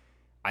 So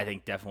I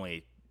think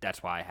definitely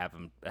that's why I have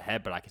him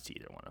ahead, but I could see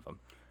either one of them.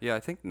 Yeah, I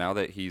think now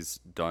that he's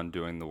done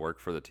doing the work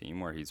for the team,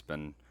 where he's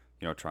been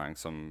trying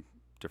some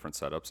different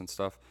setups and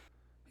stuff,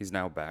 he's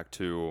now back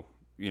to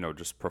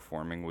just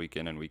performing week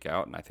in and week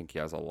out, and I think he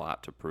has a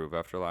lot to prove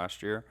after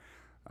last year,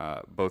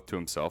 both to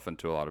himself and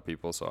to a lot of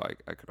people, so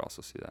I could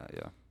also see that,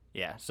 yeah.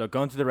 Yeah, so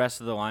going through the rest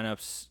of the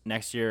lineups,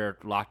 next year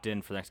locked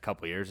in for the next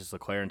couple of years is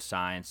Leclerc and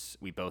Sainz.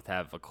 We both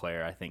have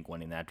Leclerc, I think,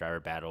 winning that driver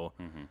battle.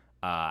 Mm-hmm.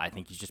 I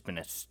think he's just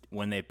been,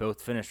 when they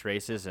both finished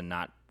races and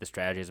not the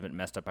strategy hasn't been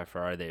messed up by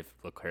Ferrari,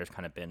 Leclerc's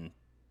kind of been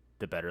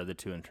the better of the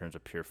two in terms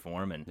of pure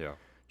form and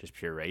just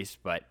pure race.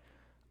 But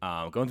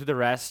going through the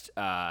rest,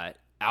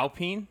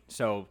 Alpine.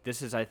 So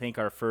this is, I think,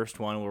 our first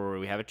one where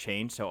we have a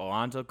change. So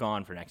Alonso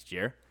gone for next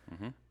year.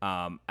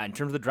 Mm-hmm. In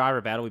terms of the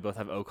driver battle, we both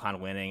have Ocon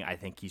winning. I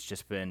think he's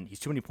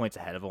too many points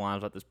ahead of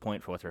Alonso at this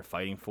point for what they're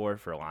fighting for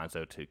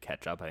Alonso to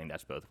catch up. I think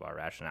that's both of our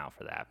rationale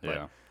for that.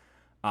 But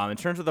in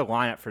terms of the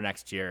lineup for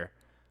next year,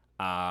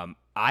 I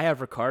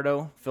have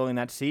Ricciardo filling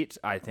that seat.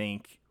 I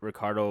think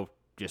Ricciardo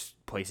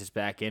just places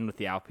back in with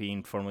the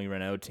Alpine, formerly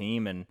Renault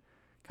team, and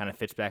kind of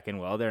fits back in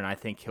well there. And I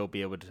think he'll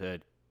be able to.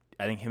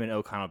 I think him and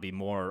Ocon will be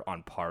more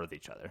on par with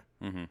each other.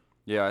 Mm-hmm.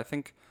 Yeah, I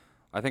think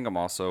I'm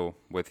also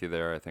with you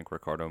there. I think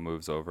Ricciardo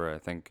moves over. I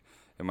think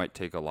it might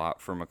take a lot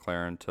for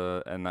McLaren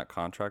to end that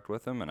contract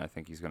with him, and I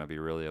think he's going to be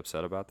really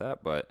upset about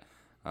that. But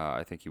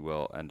I think he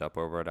will end up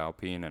over at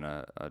Alpine and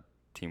a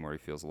team where he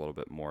feels a little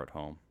bit more at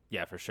home.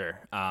 Yeah, for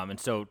sure. And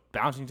so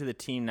bouncing to the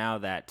team now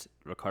that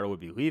Ricciardo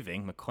would be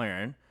leaving,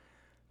 McLaren,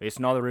 based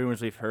on all the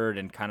rumors we've heard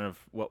and kind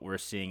of what we're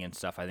seeing and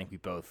stuff, I think we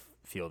both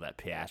feel that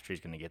Piastri is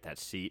going to get that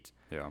seat.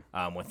 Yeah.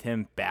 With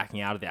him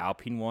backing out of the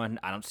Alpine one,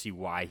 I don't see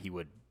why he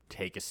would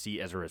take a seat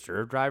as a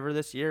reserve driver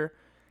this year.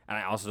 And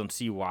I also don't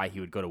see why he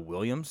would go to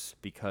Williams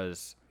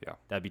because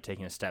that'd be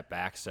taking a step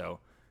back. So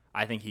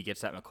I think he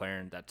gets that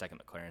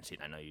second McLaren seat.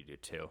 And I know you do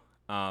too.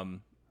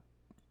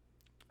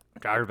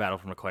 Driver battle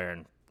for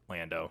McLaren,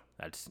 Lando.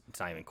 It's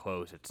not even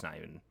close. It's not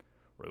even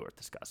really worth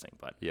discussing.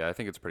 But yeah, I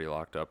think it's pretty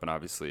locked up. And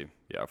obviously,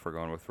 if we're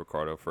going with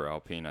Ricciardo for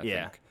Alpine, I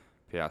think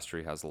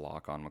Piastri has the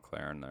lock on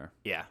McLaren there.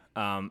 Yeah.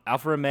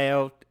 Alfa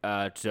Romeo,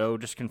 Joe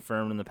just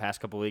confirmed in the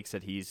past couple of weeks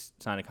that he's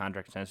signed a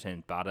contract extension.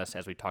 And Bottas,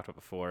 as we talked about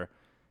before,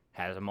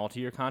 has a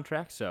multi-year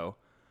contract. So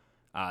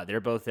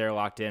they're both there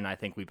locked in. I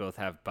think we both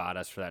have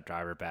Bottas for that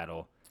driver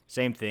battle.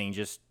 Same thing,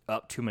 just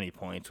up too many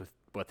points with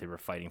what they were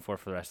fighting for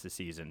the rest of the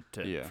season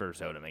for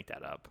Zoe to make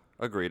that up.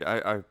 Agreed.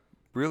 I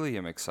really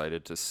am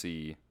excited to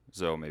see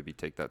Zoe maybe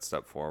take that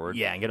step forward.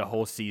 Yeah, and get a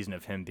whole season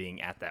of him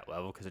being at that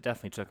level because it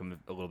definitely took him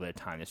a little bit of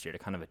time this year to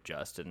kind of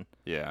adjust and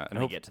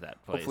get to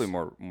that place. Hopefully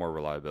more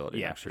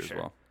reliability next year as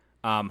well.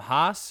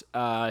 Haas,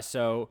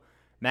 so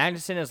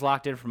Magnussen is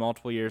locked in for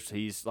multiple years, so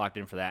he's locked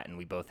in for that, and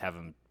we both have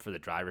him for the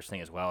driver's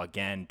thing as well.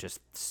 Again, just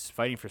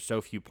fighting for so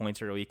few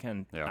points every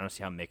weekend. I don't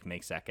see how Mick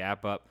makes that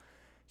gap up.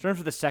 In terms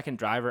of the second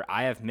driver,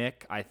 I have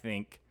Mick. I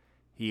think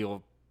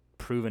he'll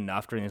prove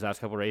enough during these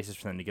last couple of races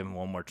for them to give him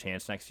one more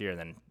chance next year, and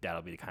then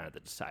that'll be kind of the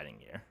deciding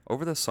year.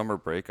 Over the summer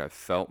break, I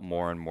felt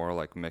more and more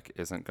like Mick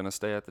isn't going to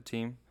stay at the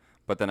team,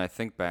 but then I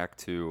think back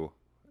to,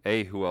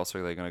 who else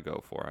are they going to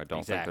go for? I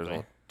don't think there's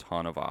a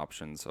ton of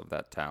options of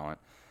that talent.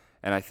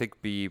 And I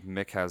think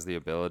Mick has the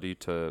ability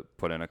to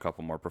put in a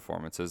couple more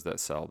performances that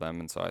sell them,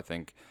 and so I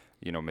think,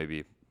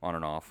 maybe on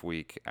an off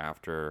week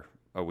after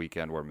a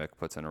weekend where Mick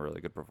puts in a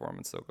really good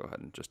performance, they'll go ahead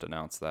and just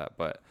announce that.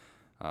 But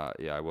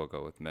yeah, I will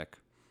go with Mick.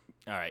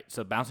 All right,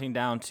 so bouncing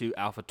down to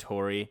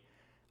AlphaTauri.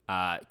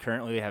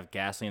 Currently, we have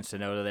Gasly and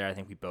Tsunoda there. I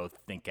think we both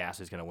think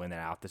Gasly's going to win that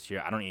out this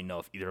year. I don't even know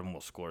if either of them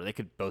will score. They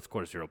could both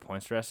score 0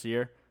 points the rest of the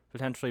year,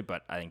 potentially,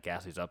 but I think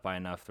Gasly's up by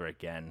enough where,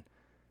 again,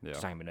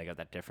 it's not going to make up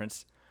that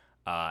difference.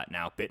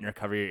 Now, Bittner,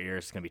 cover your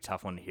ears. It's going to be a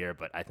tough one to hear,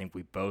 but I think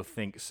we both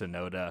think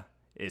Tsunoda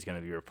is going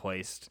to be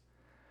replaced.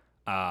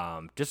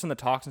 Just from the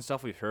talks and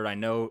stuff we've heard, I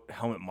know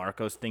Helmut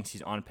Markos thinks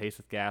he's on pace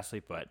with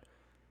Gasly, but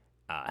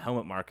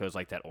Helmut Marko's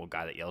like that old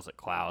guy that yells at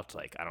clouds.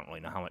 Like, I don't really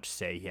know how much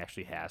say he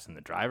actually has in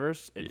the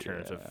drivers in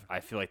terms of,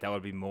 I feel like that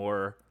would be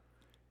more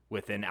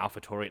within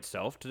AlphaTauri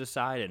itself to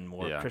decide and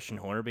more Christian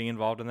Horner being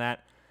involved in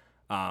that.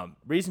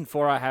 Reason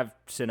for I have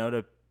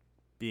Tsunoda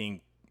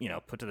being,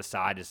 put to the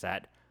side is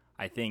that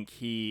I think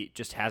he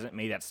just hasn't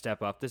made that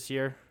step up this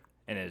year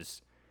and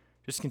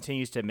just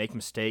continues to make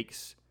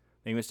mistakes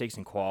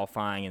in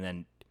qualifying and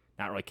then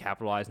not really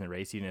capitalize in the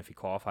race even if he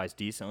qualifies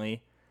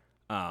decently.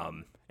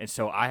 And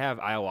so I have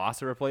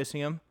Ayalasa replacing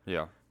him.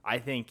 Yeah. I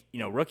think,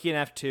 rookie in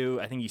F2,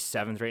 I think he's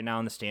 7th right now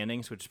in the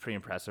standings, which is pretty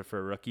impressive for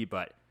a rookie,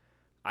 but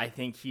I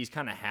think she's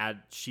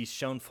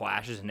shown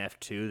flashes in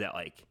F2 that,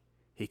 like,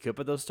 he could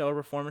put those stellar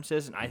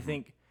performances. And I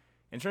think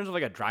in terms of,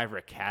 like, a driver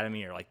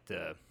academy or, like,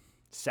 the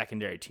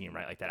secondary team,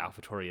 right, like that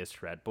AlphaTauri is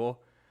to Red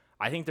Bull,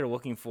 I think they're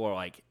looking for,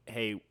 like,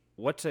 hey,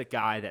 what's a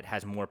guy that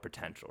has more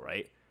potential,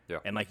 right? Yeah.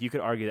 And, like, you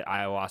could argue that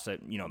Ayalasa,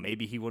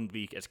 maybe he wouldn't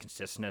be as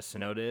consistent as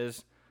Tsunoda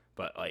is,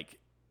 but, like,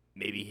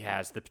 maybe he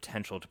has the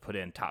potential to put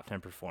in top 10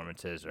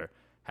 performances or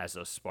has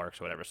those sparks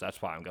or whatever. So that's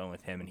why I'm going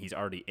with him, and he's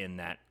already in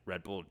that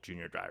Red Bull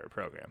junior driver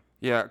program.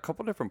 Yeah, a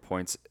couple different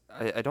points.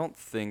 I don't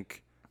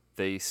think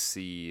they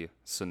see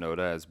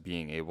Tsunoda as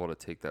being able to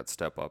take that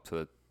step up to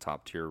the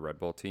top-tier Red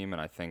Bull team,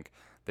 and I think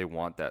they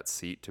want that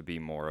seat to be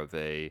more of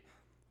a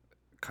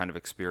kind of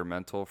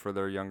experimental for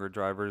their younger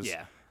drivers.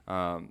 Yeah.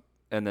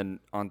 And then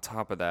on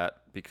top of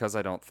that, because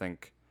I don't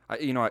think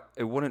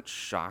it wouldn't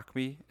shock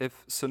me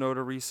if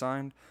Tsunoda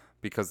re-signed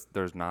because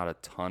there's not a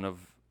ton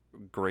of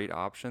great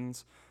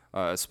options,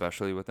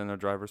 especially within the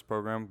drivers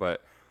program.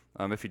 But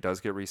if he does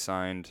get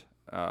re-signed,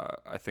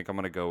 I think I'm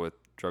going to go with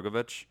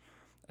Drogovic.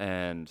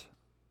 And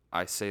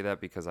I say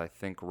that because I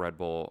think Red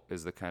Bull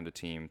is the kind of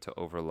team to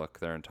overlook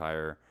their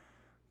entire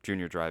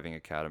junior driving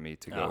academy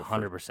to go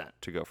 100%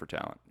 to go for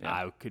talent.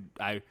 Yeah.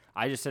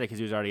 I just said it because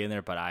he was already in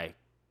there, but I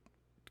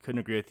couldn't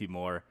agree with you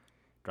more.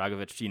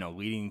 Drogovic,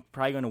 leading,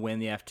 probably going to win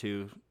the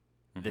F2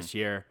 this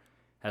year.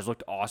 Has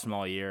looked awesome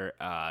all year.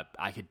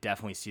 I could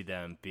definitely see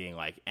them being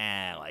like,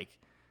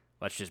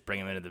 let's just bring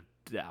him into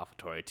the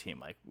AlphaTauri team.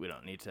 Like, we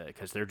don't need to,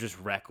 because they're just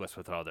reckless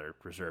with all their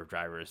reserve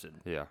drivers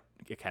and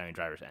academy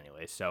drivers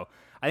anyway. So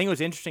I think it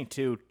was interesting,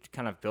 too,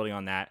 kind of building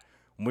on that.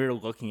 When we were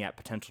looking at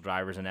potential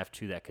drivers in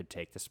F2 that could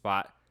take the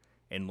spot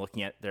and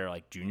looking at their,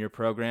 like, junior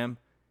program,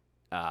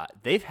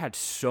 they've had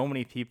so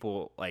many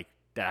people, like,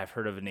 that I've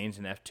heard of names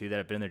in F2 that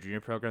have been in their junior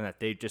program that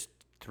they just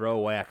throw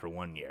away after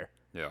 1 year.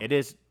 Yeah. It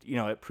is,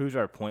 it proves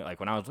our point. Like,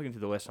 when I was looking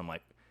through the list, I'm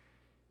like,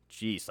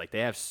 geez, like, they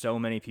have so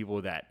many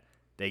people that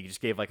they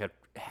just gave, like, a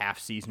half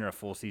season or a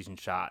full season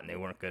shot, and they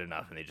weren't good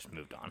enough, and they just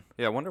moved on.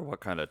 Yeah, I wonder what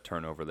kind of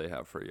turnover they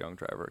have for a young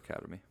driver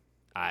academy.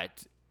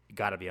 It's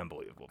got to be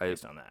unbelievable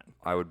based on that.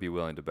 I would be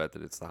willing to bet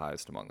that it's the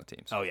highest among the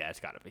teams. Oh, yeah, it's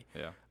got to be.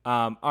 Yeah.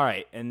 All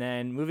right, and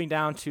then moving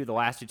down to the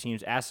last two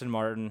teams, Aston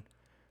Martin.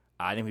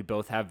 I think we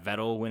both have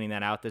Vettel winning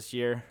that out this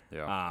year.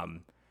 Yeah.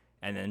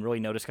 And then really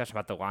no discussion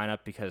about the lineup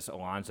because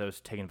Alonso's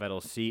taking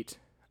Vettel's seat.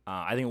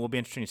 I think it will be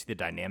interesting to see the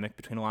dynamic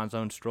between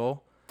Alonso and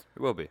Stroll.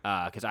 It will be.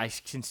 Because I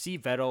can see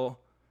Vettel,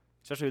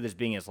 especially with this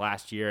being his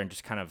last year and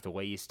just kind of the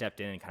way he stepped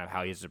in and kind of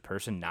how he is as a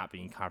person, not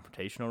being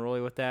confrontational really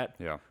with that.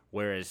 Yeah.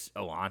 Whereas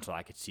Alonso,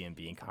 I could see him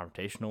being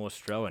confrontational with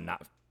Stroll and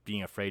not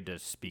being afraid to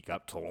speak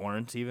up to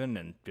Lawrence even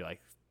and be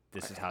like,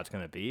 this is how it's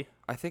going to be.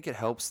 I think it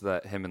helps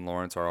that him and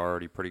Lawrence are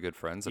already pretty good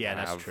friends and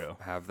that's true.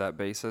 have that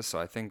basis. So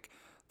I think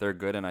they're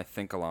good, and I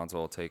think Alonso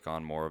will take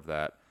on more of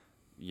that,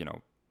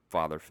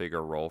 father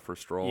figure role for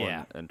Stroll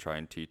and try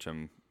and teach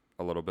him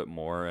a little bit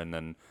more. And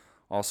then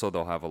also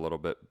they'll have a little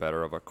bit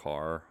better of a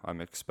car,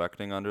 I'm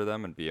expecting, under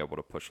them and be able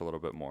to push a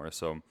little bit more.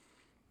 So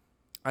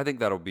I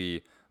think that'll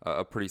be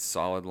a pretty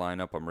solid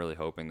lineup. I'm really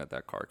hoping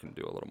that car can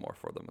do a little more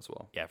for them as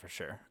well. Yeah, for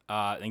sure.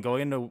 And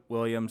going into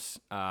Williams,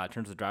 in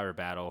terms of driver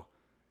battle,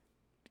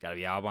 got to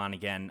be Albon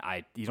again.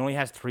 He only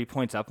has 3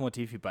 points up on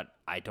Latifi, but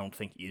I don't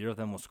think either of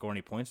them will score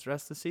any points the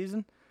rest of the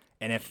season.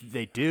 And if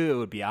they do, it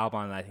would be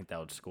Albon, and I think that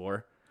would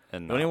score.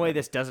 And the only way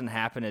this doesn't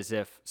happen is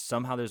if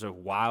somehow there's a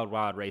wild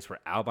race where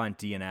Albon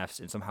DNFs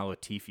and somehow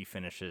Latifi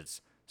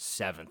finishes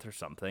 7th or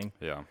something.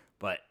 Yeah.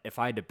 But if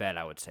I had to bet,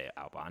 I would say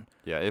Albon.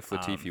 Yeah, if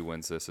Latifi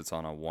wins this, it's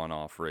on a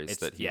one-off race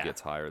that he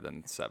gets higher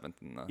than 7th.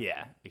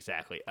 Yeah,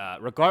 exactly.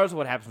 Regardless of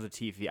what happens with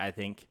Latifi, I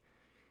think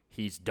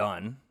he's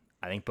done.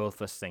 I think both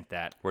of us think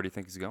that. Where do you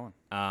think he's going?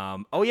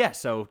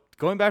 So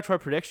going back to our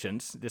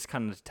predictions, this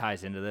kind of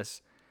ties into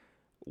this.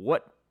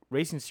 What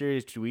racing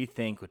series do we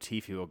think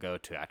Latifi will go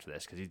to after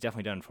this? Because he's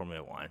definitely done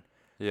Formula One.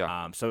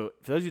 Yeah. So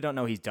for those who don't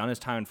know, he's done his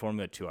time in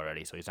Formula 2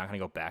 already, so he's not going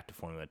to go back to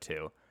Formula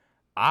 2.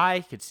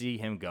 I could see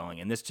him going,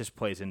 and this just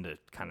plays into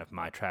kind of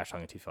my trash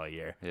talking Tefal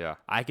year. Yeah.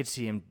 I could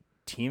see him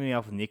teaming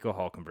up with Nico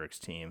Hulkenberg's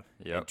team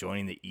and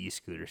joining the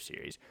e-scooter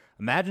series.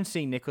 Imagine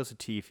seeing Nicholas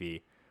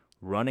Latifi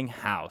running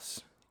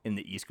house in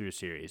the e-scooter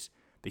series,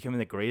 becoming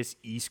the greatest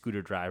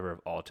e-scooter driver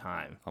of all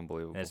time.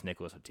 Unbelievable. As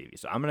Nicholas Latifi.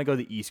 So I'm going to go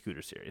the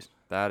e-scooter series.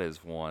 That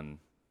is one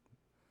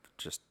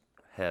just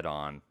head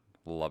on.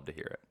 Love to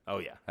hear it. Oh,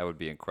 yeah. That would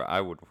be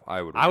incredible.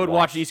 I would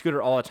watch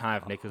e-scooter all the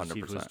time if Nicholas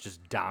Latifi was 100%.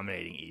 just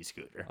dominating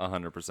e-scooter.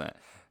 100%.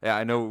 Yeah,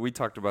 I know we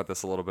talked about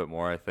this a little bit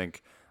more. I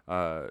think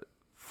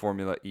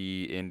Formula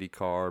E,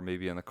 IndyCar,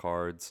 maybe in the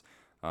cards.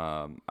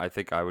 I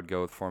think I would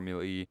go with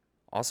Formula E.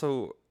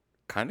 Also,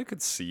 kind of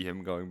could see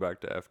him going back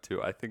to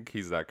F2. I think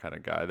he's that kind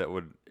of guy that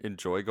would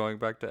enjoy going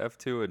back to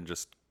F2 and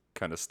just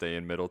kind of stay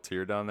in middle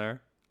tier down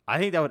there. I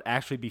think that would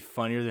actually be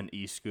funnier than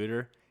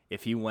e-scooter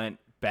if he went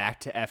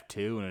back to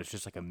F2 and it was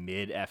just like a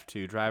mid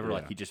F2 driver,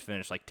 like he just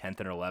finished like 10th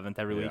and 11th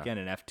every weekend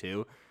in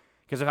F2.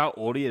 Because of how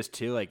old he is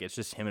too, like it's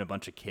just him and a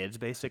bunch of kids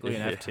basically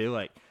in F2.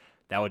 Like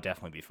that would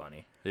definitely be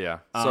funny. Yeah.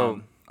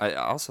 So I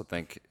also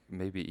think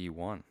maybe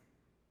E1.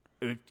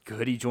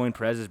 Could he join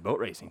Perez's boat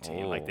racing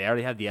team? Like they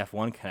already have the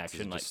F1 connection.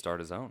 Just like start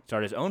his own.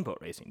 Start his own boat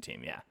racing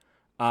team.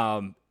 Yeah.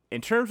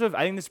 In terms of,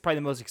 I think this is probably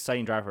the most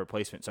exciting driver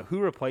replacement. So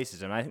who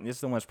replaces him? I think this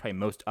is the one that's probably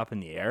most up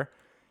in the air.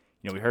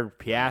 You know, we heard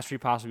Piastri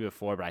possibly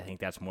before, but I think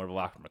that's more of a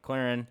lock for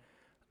McLaren.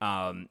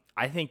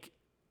 I think,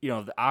 you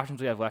know, the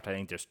options we have left, I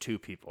think there's two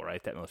people,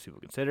 right, that most people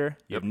consider.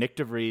 You have Nick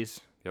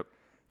DeVries,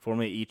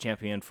 Formula E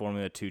champion,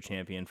 Formula 2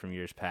 champion from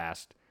years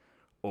past,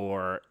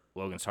 or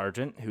Logan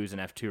Sargent, who's in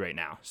F2 right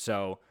now.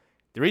 So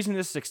the reason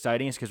this is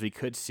exciting is because we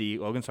could see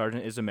Logan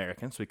Sargent is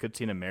American, so we could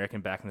see an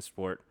American back in the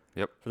sport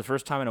for the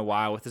first time in a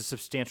while with a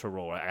substantial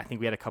role. I think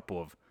we had a couple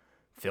of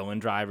fill-in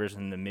drivers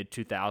in the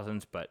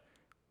mid-2000s, but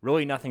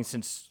really nothing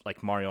since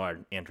like Mario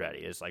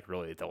Andretti is like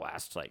really the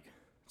last like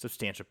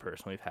substantial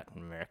person we've had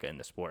from America in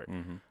the sport.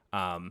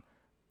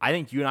 I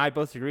think you and I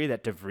both agree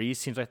that DeVries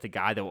seems like the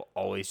guy that will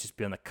always just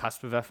be on the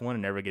cusp of F1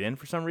 and never get in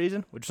for some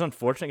reason, which is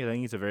unfortunate because I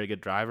think he's a very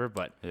good driver,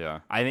 but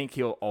I think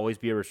he'll always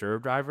be a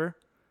reserve driver.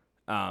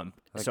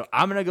 So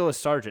I'm going to go with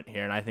Sargent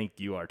here, and I think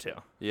you are too.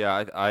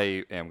 Yeah,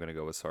 I am going to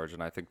go with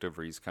Sargent. I think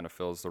DeVries kind of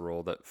fills the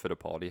role that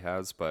Fittipaldi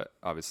has, but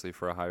obviously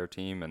for a higher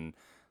team. And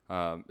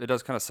it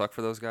does kind of suck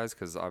for those guys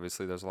because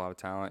obviously there's a lot of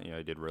talent. You know,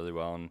 he did really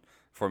well in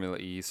Formula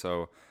E,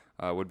 so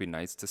it would be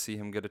nice to see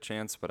him get a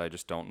chance, but I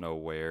just don't know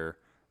where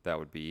that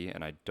would be,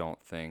 and I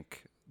don't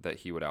think that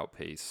he would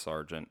outpace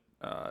Sargent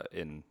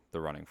in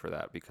the running for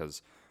that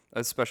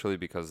especially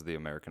because the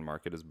American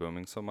market is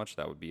booming so much.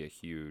 That would be a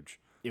huge...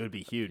 It would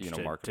be huge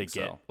to get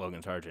sell.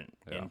 Logan Sargent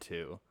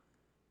into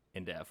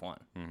F1.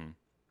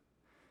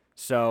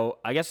 So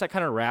I guess that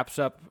kind of wraps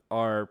up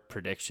our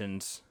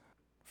predictions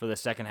for the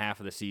second half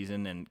of the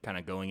season and kind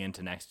of going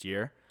into next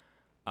year.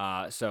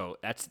 So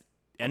that's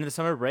end of the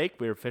summer break.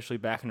 We're officially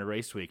back into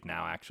race week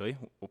now, actually.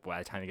 By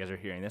the time you guys are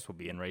hearing this, we'll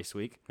be in race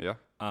week. Yeah.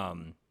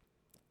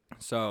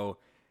 So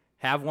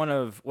have one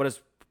of what is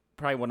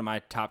probably one of my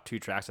top two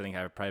tracks. I think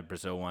I have probably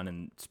Brazil one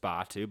and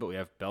Spa too, but we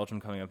have Belgium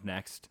coming up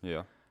next.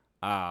 Yeah.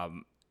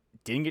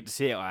 Didn't get to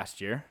see it last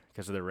year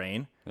because of the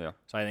rain. Yeah.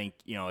 So I think,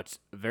 you know, it's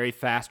a very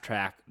fast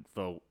track,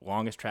 the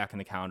longest track in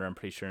the calendar, I'm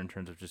pretty sure, in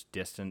terms of just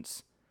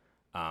distance.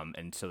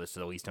 And so this is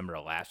the least number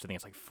of laps. I think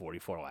it's like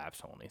 44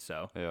 laps only.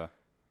 So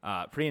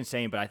pretty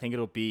insane, but I think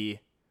it'll be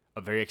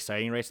a very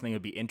exciting race. I think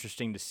it'll be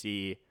interesting to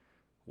see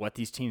what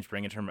these teams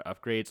bring in terms of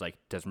upgrades. Like,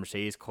 does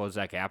Mercedes close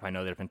that gap? I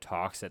know there have been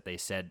talks that they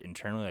said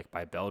internally, like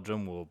by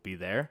Belgium, will be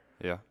there.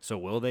 Yeah. So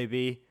will they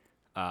be?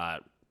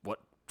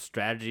 What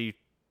strategy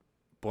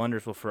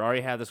blunders will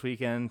Ferrari have this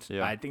weekend?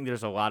 Yeah. I think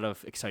there's a lot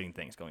of exciting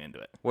things going into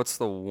it. What's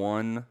the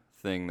one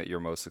thing that you're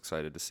most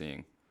excited to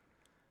seeing?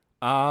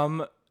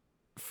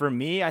 For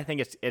me, I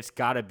think it's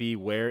got to be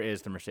where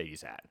is the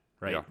Mercedes at,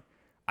 right? Yeah.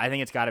 I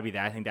think it's got to be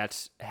that. I think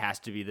has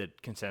to be the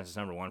consensus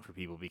number one for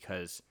people,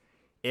 because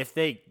if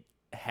they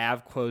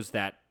have closed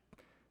that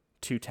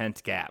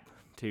 0.2 gap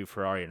to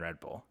Ferrari and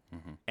Red Bull,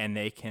 and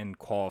they can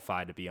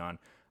qualify to be on,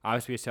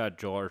 obviously we saw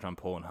George on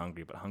pole in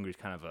Hungary, but Hungary's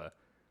kind of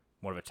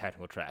more of a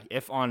technical track.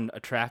 If on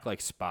a track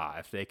like Spa,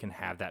 if they can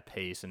have that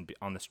pace and be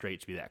on the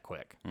straights be that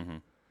quick,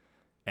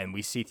 and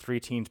we see three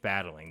teams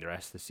battling the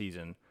rest of the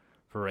season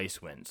for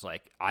race wins,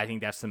 like I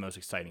think that's the most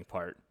exciting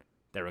part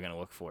that we're going to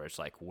look for. It's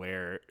like,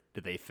 where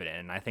do they fit in?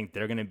 And I think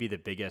they're going to be the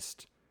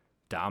biggest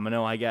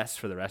domino, I guess,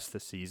 for the rest of the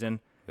season.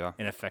 Yeah.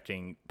 And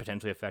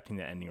potentially affecting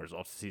the ending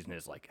results of the season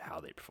is like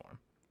how they perform.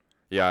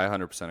 Yeah, I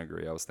 100%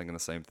 agree. I was thinking the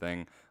same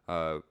thing.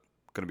 Going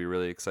to be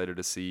really excited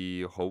to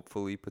see,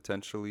 hopefully,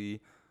 potentially,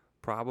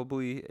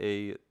 probably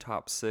a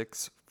top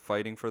 6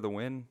 fighting for the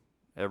win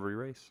every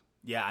race.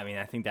 Yeah, I mean,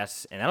 I think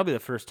that'll be the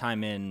first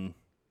time in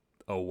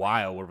a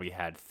while where we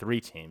had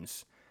 3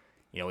 teams.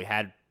 You know, we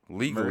had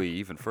Legally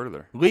even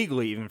further,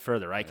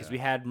 right? Because we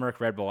had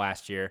Merc Red Bull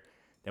last year.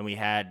 Then we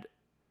had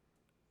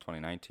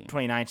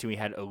 2019. We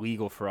had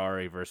illegal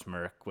Ferrari versus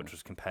Merc, which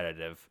was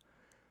competitive.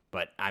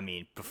 But I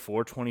mean,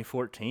 before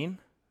 2014,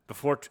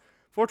 before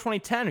for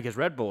 2010 because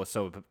Red Bull was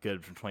so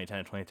good from 2010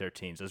 to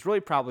 2013. So it's really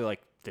probably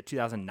like the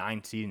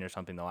 2009 season or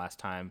something. The last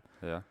time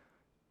Yeah.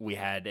 we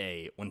had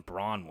when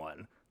Braun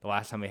won. The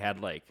last time we had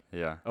like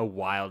Yeah. a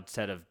wild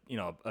set of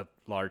a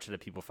large set of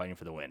people fighting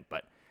for the win.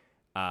 But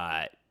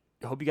I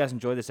hope you guys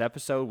enjoy this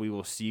episode. We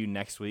will see you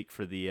next week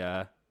for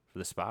the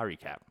Spa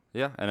recap.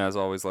 Yeah, and as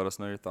always, let us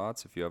know your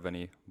thoughts. If you have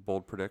any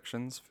bold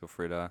predictions, feel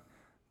free to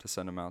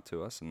send them out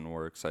to us, and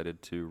we're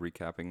excited to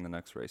recapping the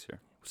next race here.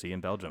 See you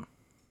in Belgium.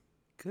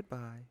 Goodbye.